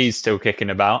maybe he's still kicking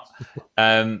about.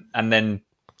 And then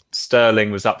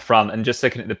Sterling was up front. And just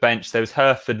looking at the bench, there was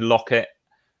Herford, Lockett,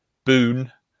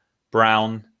 Boone,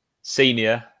 Brown,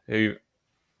 Senior, who,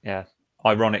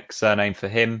 ironic surname for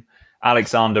him,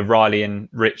 Alexander, Riley and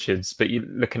Richards. But you're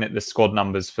looking at the squad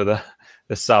numbers for the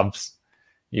subs,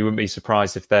 you wouldn't be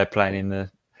surprised if they're playing in the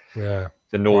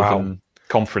Northern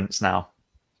Conference now.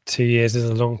 2 years is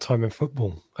a long time in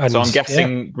football. And, so I'm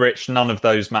guessing, Rich, none of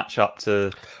those match up to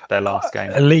their last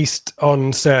game. At least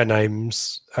on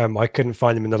surnames, I couldn't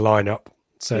find them in the lineup,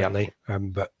 certainly.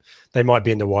 But they might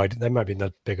be in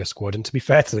the bigger squad. And to be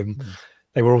fair to them,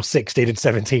 they were all 16 and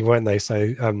 17, weren't they?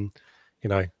 So,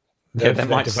 they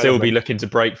might still be looking to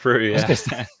break through.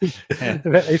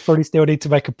 They probably still need to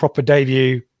make a proper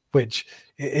debut, which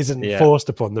isn't forced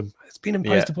upon them. It's been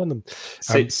imposed upon them.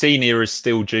 Senior is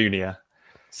still junior.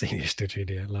 Senior still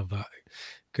junior. Love that.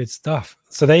 Good stuff.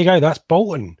 So there you go. That's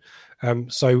Bolton.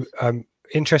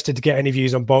 Interested to get any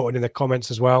views on Bolton in the comments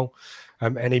as well.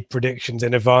 Any predictions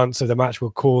in advance of the match,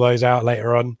 we'll call those out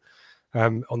later on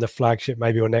the flagship,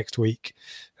 maybe, or next week.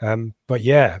 But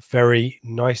yeah, very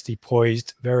nicely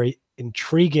poised, very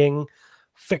intriguing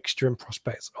fixture and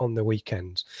prospects on the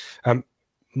weekend.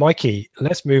 Mikey,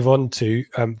 let's move on to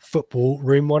Football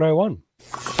Room 101.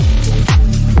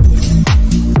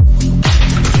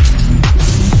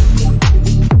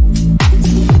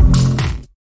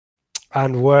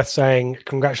 And worth saying,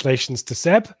 congratulations to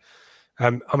Seb.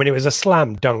 It was a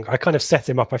slam dunk. I kind of set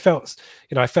him up. I felt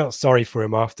sorry for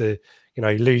him after,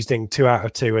 losing 2 out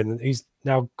of 2, and he's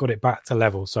now got it back to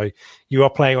level. So you are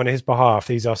playing on his behalf.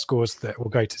 These are scores that will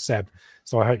go to Seb.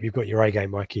 So I hope you've got your A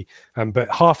game, Mikey.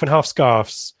 But half and half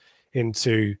scarves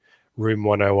into Room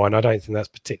 101. I don't think that's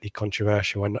particularly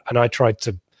controversial. And I tried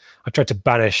to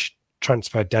banish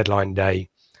transfer deadline day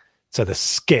to the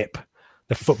skip,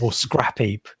 the football scrap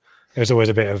heap. There was always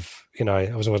a bit of,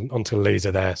 I was always onto the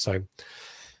loser there. So,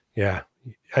 yeah.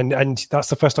 And that's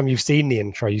the first time you've seen the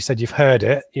intro. You said you've heard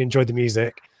it. You enjoyed the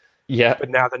music. Yeah. But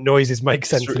now the noises make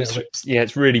sense.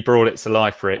 It's really brought it to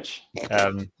life, Rich.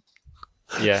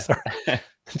 Yeah.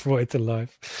 Brought it to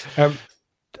life.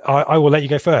 I will let you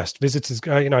go first. Visitors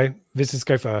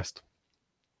go first.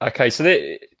 Okay.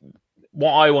 So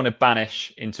what I want to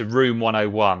banish into Room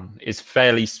 101 is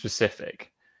fairly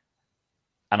specific.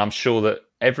 And I'm sure that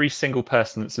every single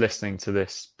person that's listening to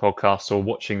this podcast or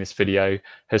watching this video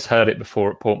has heard it before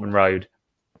at Portman Road.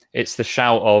 It's the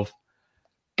shout of,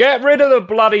 "Get rid of the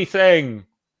bloody thing,"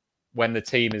 when the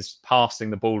team is passing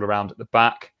the ball around at the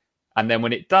back. And then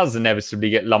when it does inevitably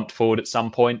get lumped forward at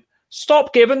some point,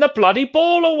 "Stop giving the bloody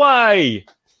ball away."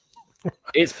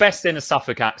 It's best in a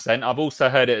Suffolk accent. I've also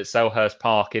heard it at Selhurst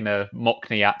Park in a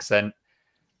Mockney accent.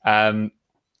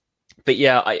 But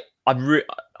yeah, I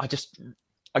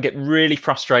get really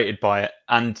frustrated by it.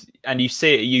 And you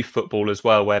see it at youth football as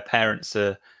well, where parents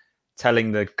are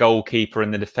telling the goalkeeper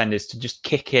and the defenders to just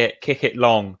kick it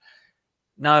long.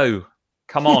 No,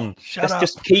 come on. Let's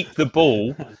just keep the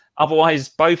ball. Otherwise,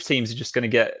 both teams are just going to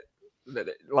get...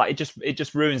 it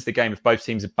just ruins the game if both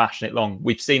teams are bashing it long.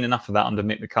 We've seen enough of that under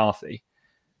Mick McCarthy,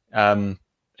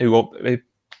 who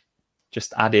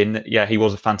just add in, he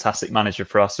was a fantastic manager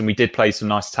for us, and we did play some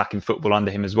nice attacking football under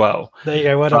him as well. There you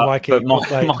go. Well done, Mikey. But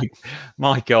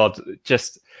my God,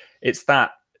 it's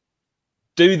that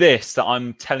do this that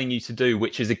I'm telling you to do,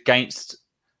 which is against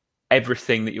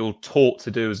everything that you're taught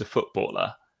to do as a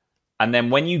footballer. And then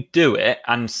when you do it,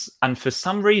 and for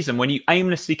some reason, when you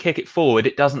aimlessly kick it forward,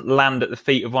 it doesn't land at the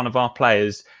feet of one of our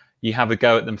players, you have a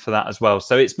go at them for that as well.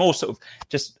 So it's more sort of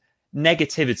just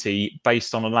negativity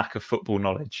based on a lack of football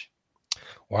knowledge.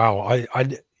 Wow.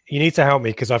 you need to help me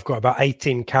because I've got about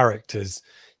 18 characters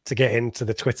to get into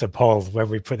the Twitter poll where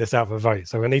we put this out for vote.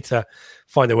 So I need to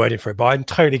find the wording for it. But I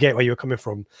totally get where you're coming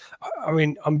from. I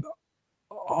mean,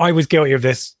 I was guilty of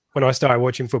this when I started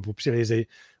watching football, particularly as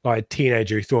a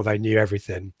teenager who thought they knew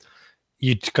everything.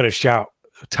 You'd kind of shout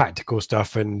tactical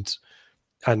stuff, and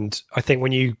I think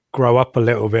when you grow up a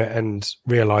little bit and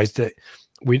realise that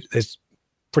there's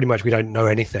pretty much we don't know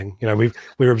anything. You know,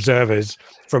 we're observers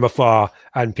from afar,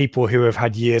 and people who have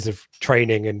had years of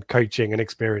training and coaching and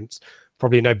experience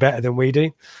probably know better than we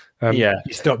do. You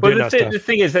stop doing that stuff. The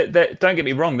thing is that don't get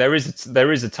me wrong. There is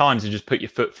a time to just put your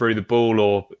foot through the ball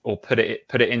or put it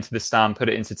into the stand, put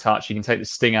it into touch. You can take the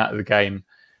sting out of the game,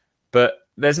 but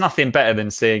there's nothing better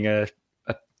than seeing a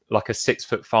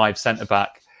 6'5" centre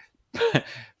back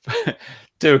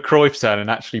do a Cruyff turn and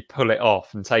actually pull it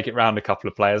off and take it round a couple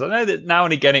of players. I know that now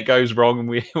and again it goes wrong and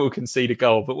we will concede a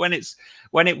goal, but when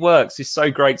it works, it's so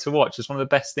great to watch. It's one of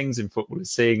the best things in football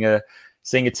is seeing a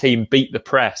team beat the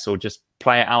press or just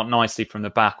play it out nicely from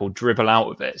the back or dribble out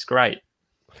of it. It's great.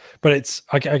 But it's,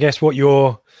 I guess, what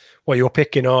you're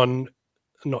picking on,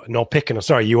 not picking on.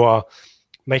 Sorry, you are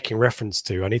making reference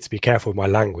to. I need to be careful with my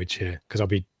language here because I'll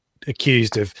be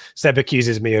accused of. Seb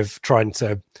accuses me of trying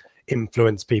to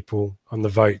influence people on the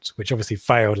vote, which obviously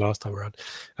failed last time around.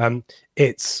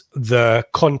 It's the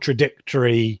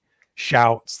contradictory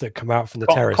shouts that come out from the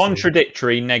terrace.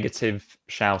 Contradictory negative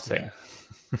shouting.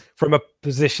 Yeah. From a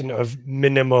position of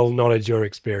minimal knowledge or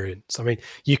experience. I mean,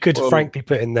 you could frankly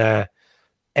put in there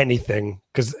anything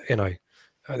because, you know,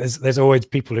 there's always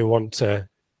people who want to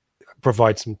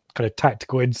provide some kind of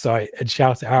tactical insight and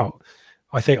shout it out.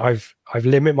 I think I've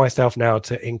limited myself now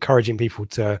to encouraging people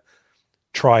to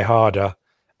try harder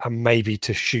and maybe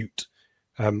to shoot.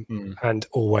 And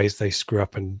always they screw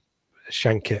up and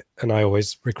shank it, and I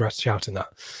always regret shouting that.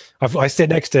 I sit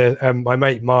next to my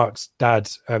mate Mark's dad,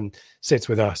 sits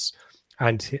with us,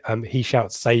 and he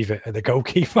shouts "save it" at the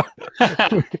goalkeeper,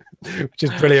 which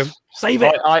is brilliant. Save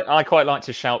it! I quite like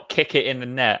to shout "kick it in the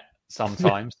net"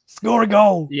 sometimes. Score a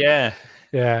goal! Yeah.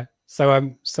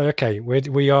 So okay,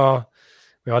 we are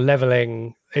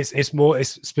leveling.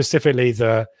 It's specifically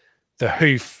the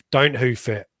hoof. Don't hoof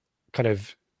it. Kind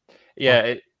of.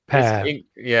 Yeah. Pair.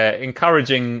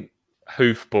 Encouraging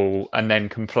hoofball and then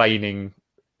complaining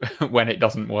when it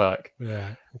doesn't work.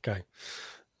 Yeah. Okay.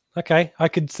 I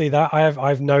could see that. I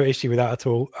have no issue with that at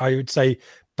all. I would say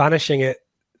banishing it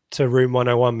to Room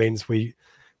 101 means we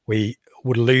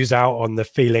would lose out on the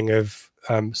feeling of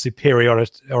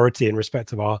superiority in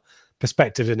respect of our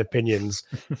perspectives and opinions,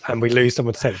 and we lose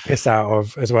someone to take the piss out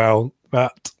of as well.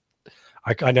 But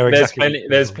I know exactly.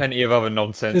 There's plenty of other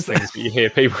nonsense things that you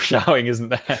hear people shouting, isn't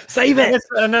there? Save it!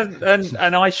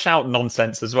 And I shout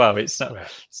nonsense as well. It's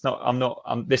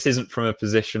not. This isn't from a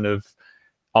position of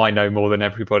I know more than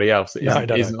everybody else.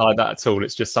 It isn't like that at all.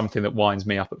 It's just something that winds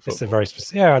me up at football. It's a very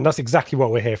specific, and that's exactly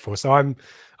what we're here for. So I'm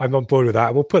on board with that.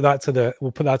 And we'll put that to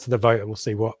the vote, and we'll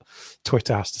see what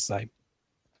Twitter has to say.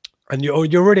 And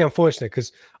you're really unfortunate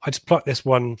because I just plucked this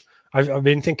one. I've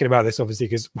been thinking about this obviously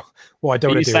because what I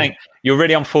don't want to do. Saying you're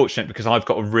really unfortunate because I've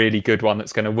got a really good one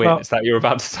that's going to win. Is that you're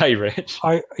about to say, Rich?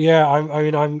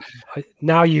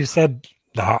 Now you said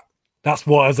that. That's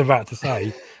what I was about to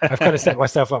say. I've kind of set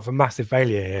myself up for massive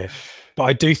failure here, but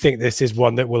I do think this is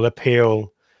one that will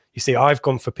appeal. You see, I've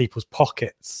gone for people's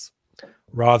pockets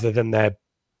rather than their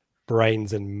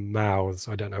brains and mouths.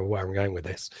 I don't know where I'm going with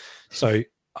this. So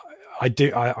I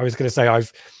was going to say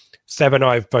Seb and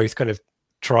I have both kind of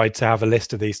tried to have a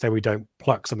list of these so we don't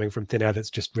pluck something from thin air that's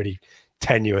just really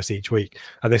tenuous each week.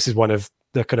 And this is one of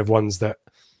the kind of ones that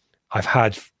I've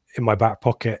had in my back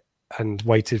pocket and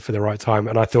waited for the right time.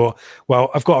 And I thought,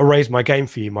 well, I've got to raise my game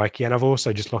for you, Mikey. And I've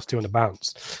also just lost 2 on the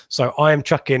bounce. So I'm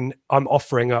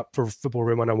offering up for Football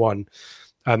Room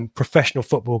 101, professional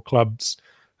football clubs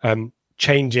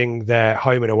changing their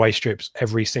home and away strips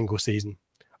every single season.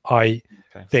 I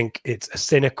think it's a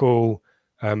cynical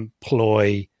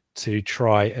ploy to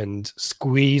try and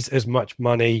squeeze as much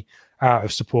money out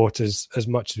of supporters as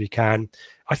much as we can.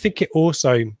 I think it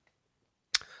also,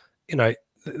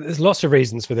 there's lots of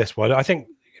reasons for this one. I think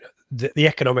the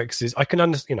economics is, I can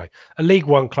understand, a League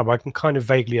One club, I can kind of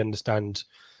vaguely understand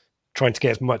trying to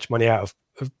get as much money out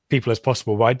of people as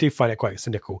possible, but I do find it quite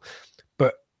cynical.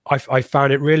 But I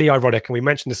found it really ironic, and we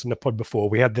mentioned this in the pod before.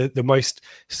 We had the most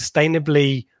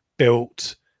sustainably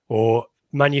built or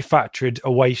manufactured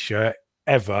away shirt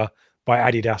ever by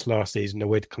Adidas last season, the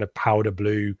weird kind of powder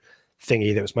blue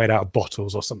thingy that was made out of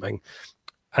bottles or something.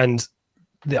 And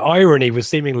the irony was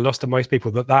seemingly lost to most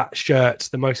people that shirt,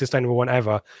 the most sustainable one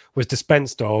ever, was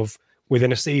dispensed of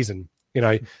within a season.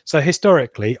 So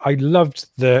historically, I loved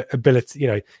the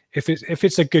ability. If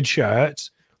it's a good shirt,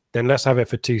 then let's have it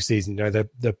for 2 seasons.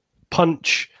 The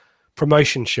Punch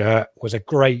promotion shirt was a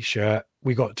great shirt.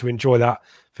 We got to enjoy that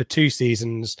for 2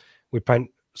 seasons. We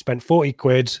spent 40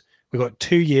 quid. We got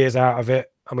 2 years out of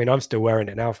it. I mean, I'm still wearing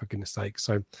it now, for goodness sake.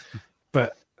 So,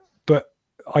 but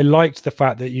I liked the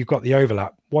fact that you got the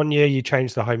overlap. 1 year you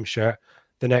change the home shirt,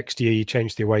 the next year you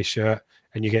change the away shirt,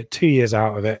 and you get 2 years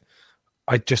out of it.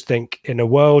 I just think in a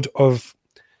world of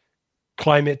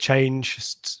climate change,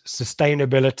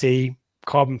 sustainability,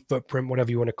 carbon footprint,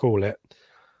 whatever you want to call it,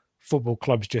 football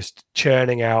clubs just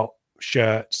churning out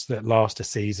shirts that last a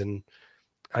season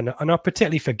and are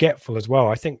particularly forgetful as well.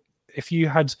 I think if you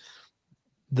had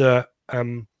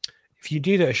if you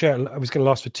do that a shirt was going to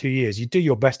last for 2 years, you do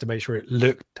your best to make sure it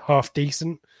looked half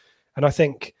decent. And I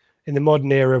think in the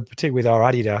modern era, particularly with our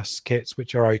Adidas kits,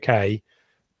 which are okay,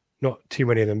 not too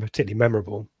many of them particularly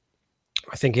memorable,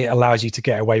 I think it allows you to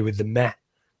get away with the meh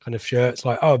kind of shirts,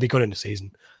 like, it'll be good in the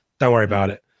season, don't worry about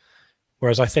it.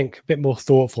 Whereas I think a bit more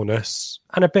thoughtfulness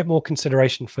and a bit more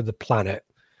consideration for the planet,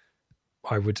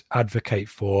 I would advocate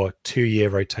for 2-year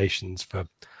rotations for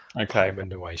home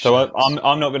and away shirts. So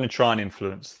I'm not going to try and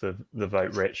influence the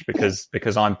vote, Rich,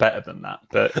 because I'm better than that.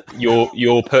 But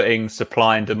you're putting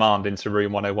supply and demand into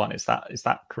Room 101. Is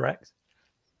that correct?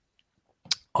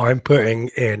 I'm putting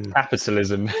in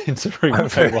capitalism into Room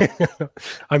 101.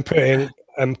 I'm putting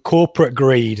corporate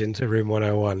greed into Room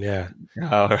 101. Yeah.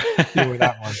 Oh. Deal with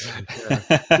that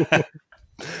one.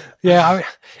 Yeah,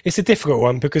 it's a difficult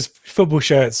one because football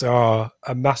shirts are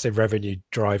a massive revenue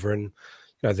driver, and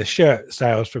the shirt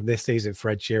sales from this season for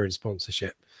Ed Sheeran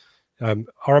sponsorship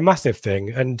are a massive thing.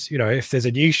 And if there's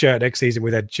a new shirt next season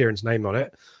with Ed Sheeran's name on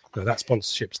it, that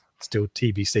sponsorship's still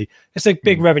TBC. It's a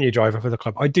big revenue driver for the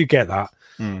club. I do get that.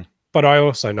 But I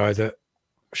also know that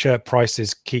shirt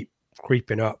prices keep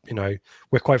creeping up.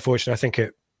 We're quite fortunate, I think,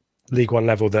 at League One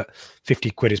level that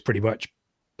 50 quid is pretty much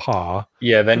par.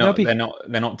 Yeah, they're not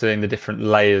doing the different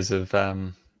layers of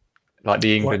like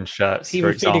the England shirts. Even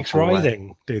for example, Phoenix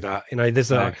Rising do that.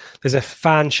 There's a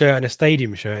fan shirt and a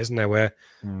stadium shirt, isn't there? Where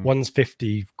one's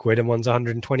 50 quid and one's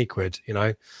 120 quid.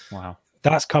 Wow,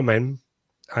 that's coming,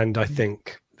 and I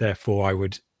think therefore I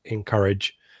would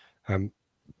encourage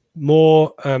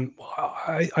more.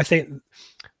 I think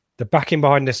the backing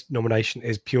behind this nomination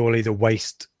is purely the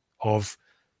waste of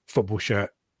football shirt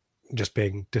just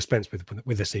being dispensed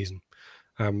with the season.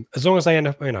 As long as they end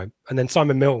up, and then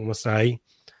Simon Milton will say,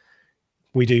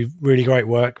 we do really great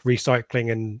work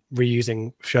recycling and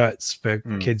reusing shirts for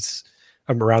kids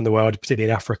around the world,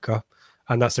 particularly in Africa,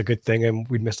 and that's a good thing, and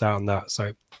we'd miss out on that.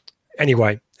 So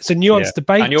anyway, it's a nuanced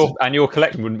debate. And your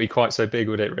collection wouldn't be quite so big,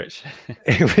 would it, Rich?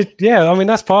 Yeah, I mean,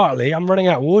 that's partly. I'm running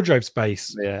out of wardrobe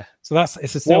space. Yeah. So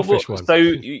it's a selfish one.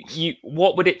 So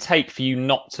what would it take for you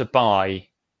not to buy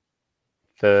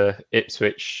the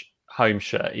Ipswich home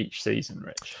shirt each season,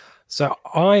 Rich? So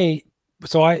I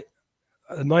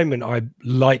at the moment I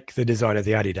like the design of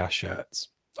the Adidas shirts.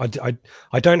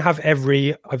 I don't have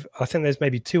every. I think there's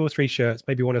maybe 2 or 3 shirts,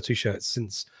 maybe 1 or 2 shirts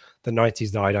since the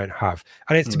 90s that I don't have.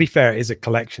 And it's to be fair, it is a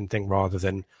collection thing rather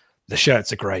than the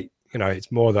shirts are great.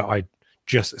 It's more that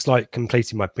it's like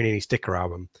completing my Panini sticker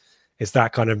album. It's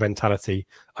that kind of mentality.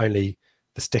 Only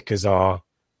the stickers are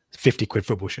 50 quid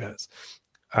football shirts.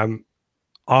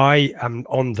 I am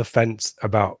on the fence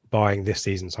about buying this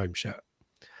season's home shirt,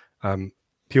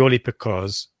 purely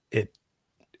because it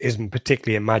isn't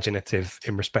particularly imaginative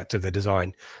in respect of the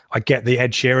design. I get the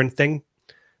Ed Sheeran thing.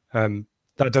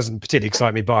 That doesn't particularly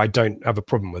excite me, but I don't have a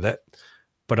problem with it.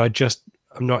 But I'm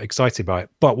not excited by it.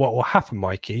 But what will happen,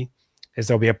 Mikey, is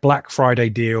there'll be a Black Friday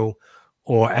deal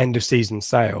or end of season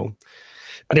sale,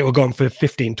 and it will go on for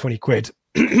 15, 20 quid.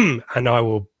 And I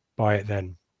will buy it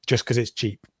then just because it's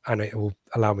cheap and it will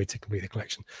allow me to complete the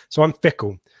collection. So I'm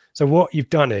fickle. So what you've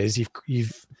done is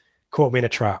you've caught me in a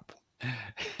trap.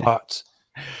 But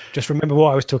just remember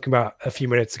what I was talking about a few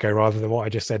minutes ago rather than what I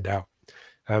just said now.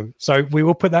 So we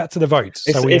will put that to the vote.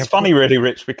 It's funny, really,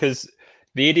 Rich, because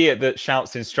the idiot that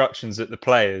shouts instructions at the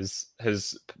players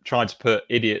has tried to put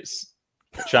idiots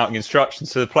shouting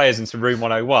instructions to the players into Room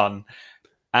 101.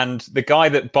 And the guy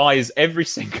that buys every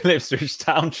single Ipswich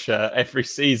Town shirt every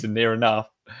season, near enough,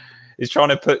 is trying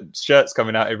to put shirts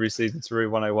coming out every season to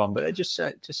Room 101. But it just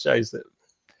shows that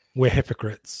we're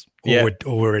hypocrites or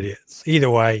we're idiots. Either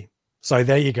way. So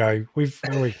there you go.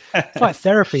 It's like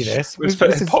therapy, this. We've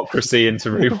put hypocrisy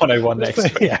into Room 101 next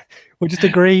week. Yeah. We'll just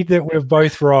agree that we're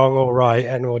both wrong or right,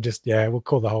 and we'll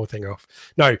call the whole thing off.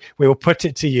 No, we will put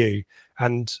it to you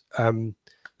and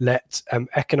let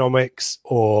economics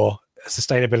or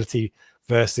sustainability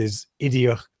versus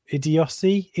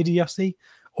idiocy,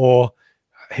 or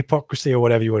hypocrisy, or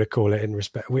whatever you want to call it. In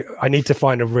respect, I need to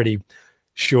find a really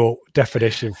short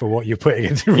definition for what you're putting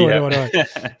into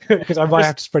because I might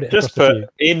have to spread it. Just put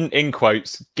in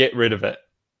quotes. Get rid of it.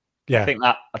 Yeah,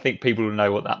 I think people will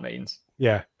know what that means.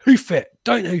 Yeah, hoof it.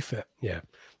 Don't hoof it. Yeah.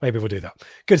 Maybe we'll do that.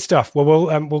 Good stuff. Well,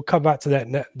 we'll come back to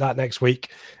that next week,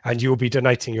 and you will be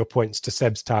donating your points to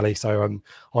Seb's tally. So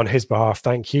on his behalf,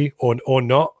 thank you, or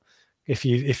not, if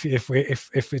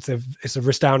it's a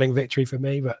resounding victory for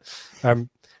me. But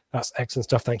that's excellent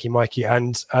stuff. Thank you, Mikey.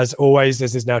 And as always,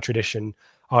 as is now tradition,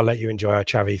 I'll let you enjoy our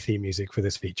Chavy theme music for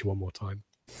this feature one more time.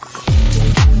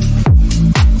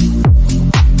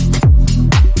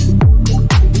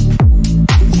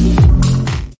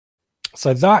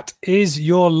 So that is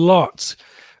your lot.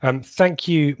 Thank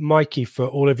you, Mikey, for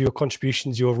all of your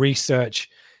contributions, your research,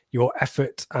 your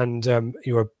effort, and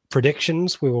your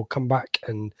predictions. We will come back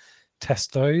and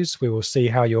test those. We will see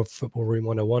how your Football Room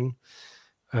 101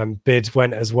 bid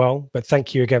went as well. But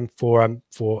thank you again for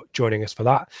joining us for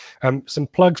that. Some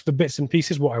plugs for bits and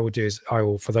pieces. What I will do is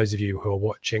for those of you who are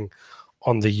watching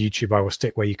on the YouTube, I will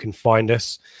stick where you can find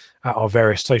us at our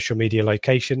various social media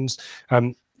locations.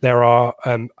 There are,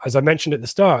 as I mentioned at the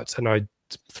start, and I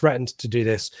threatened to do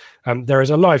this, there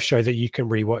is a live show that you can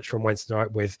rewatch from Wednesday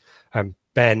night with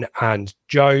Ben and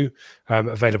Joe,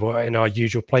 available in our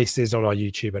usual places on our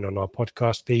YouTube and on our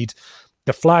podcast feed.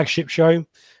 The flagship show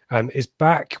is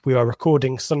back. We are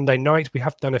recording Sunday night. We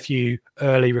have done a few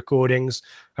early recordings.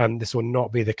 This will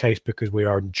not be the case because we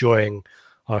are enjoying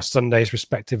our Sundays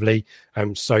respectively.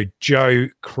 So Joe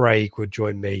Craig would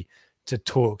join me to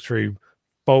talk through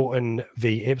Bolton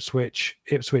v Ipswich,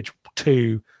 Ipswich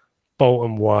 2,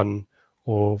 Bolton 1,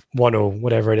 or 1 or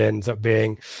whatever it ends up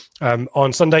being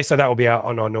on Sunday. So that will be out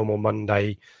on our normal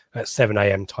Monday at 7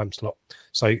 a.m. time slot.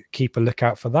 So keep a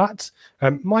lookout for that.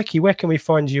 Mikey, where can we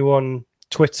find you on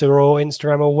Twitter or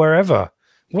Instagram or wherever?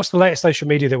 What's the latest social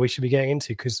media that we should be getting into?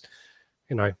 Because,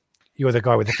 you're the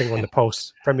guy with the finger on the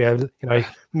pulse, Premier,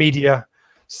 media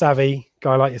savvy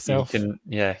guy like yourself. You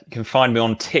can find me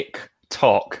on TikTok.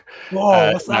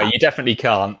 Whoa, what's that? No, you definitely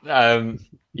can't. At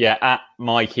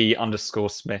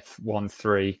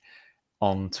Mikey_Smith13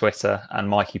 on Twitter and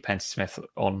Mikey Penty-Smith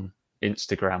on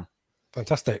Instagram.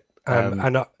 Fantastic.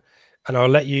 And I'll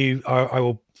let you. I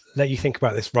will let you think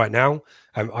about this right now.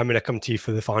 I'm going to come to you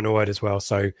for the final word as well.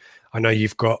 So I know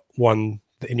you've got one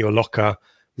in your locker.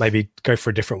 Maybe go for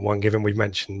a different one, given we've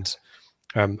mentioned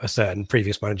a certain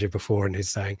previous manager before and his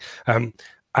saying. And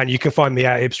you can find me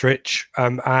at Ipswich,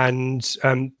 and I'm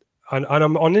on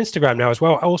Instagram now as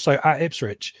well, also at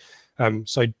Ipswich.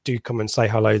 So do come and say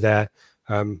hello there.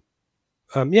 I'll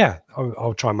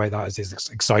try and make that as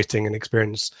exciting an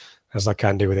experience as I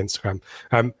can do with Instagram.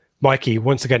 Mikey,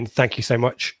 once again, thank you so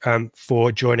much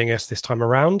for joining us this time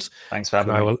around. Thanks for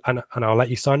having me. And I'll let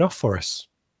you sign off for us.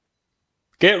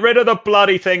 Get rid of the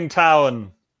bloody thing,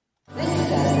 Towan.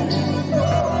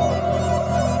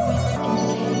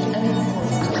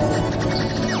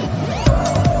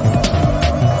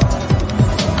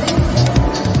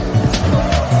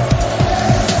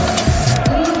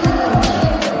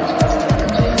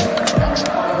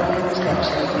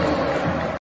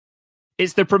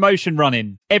 It's the promotion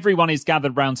run-in. Everyone is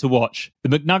gathered round to watch. The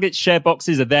McNuggets share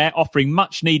boxes are there, offering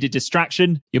much-needed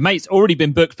distraction. Your mate's already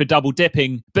been booked for double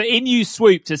dipping, but in you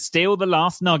swoop to steal the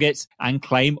last nugget and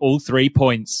claim all 3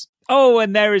 points. Oh,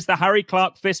 and there is the Harry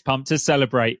Clark fist pump to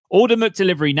celebrate. Order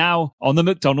McDelivery now on the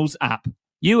McDonald's app.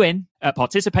 You in at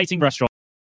participating restaurants.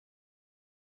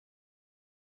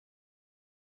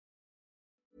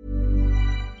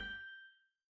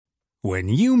 When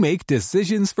you make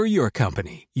decisions for your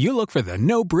company, you look for the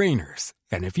no-brainers.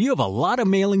 And if you have a lot of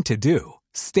mailing to do,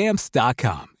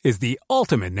 Stamps.com is the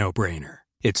ultimate no-brainer.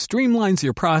 It streamlines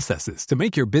your processes to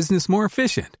make your business more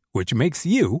efficient, which makes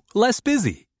you less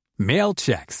busy. Mail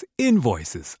checks,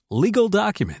 invoices, legal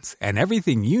documents, and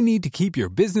everything you need to keep your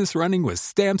business running with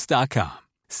Stamps.com.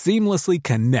 Seamlessly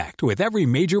connect with every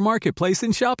major marketplace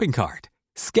and shopping cart.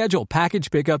 Schedule package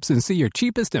pickups and see your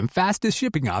cheapest and fastest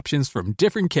shipping options from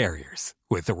different carriers.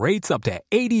 With rates up to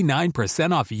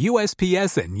 89% off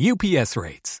USPS and UPS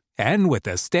rates. And with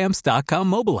the Stamps.com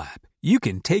mobile app, you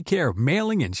can take care of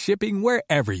mailing and shipping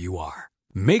wherever you are.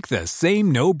 Make the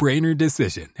same no-brainer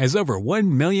decision as over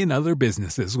 1 million other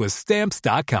businesses with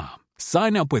Stamps.com.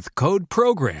 Sign up with code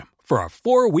PROGRAM for a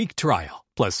 4-week trial,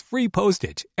 plus free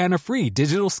postage and a free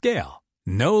digital scale.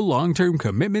 No long-term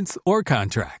commitments or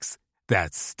contracts.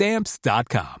 That's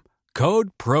Stamps.com.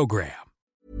 Code PROGRAM.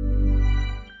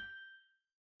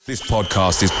 This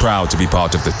podcast is proud to be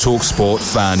part of the TalkSport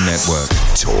Fan Network.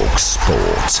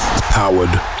 TalkSport.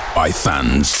 Powered by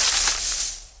fans.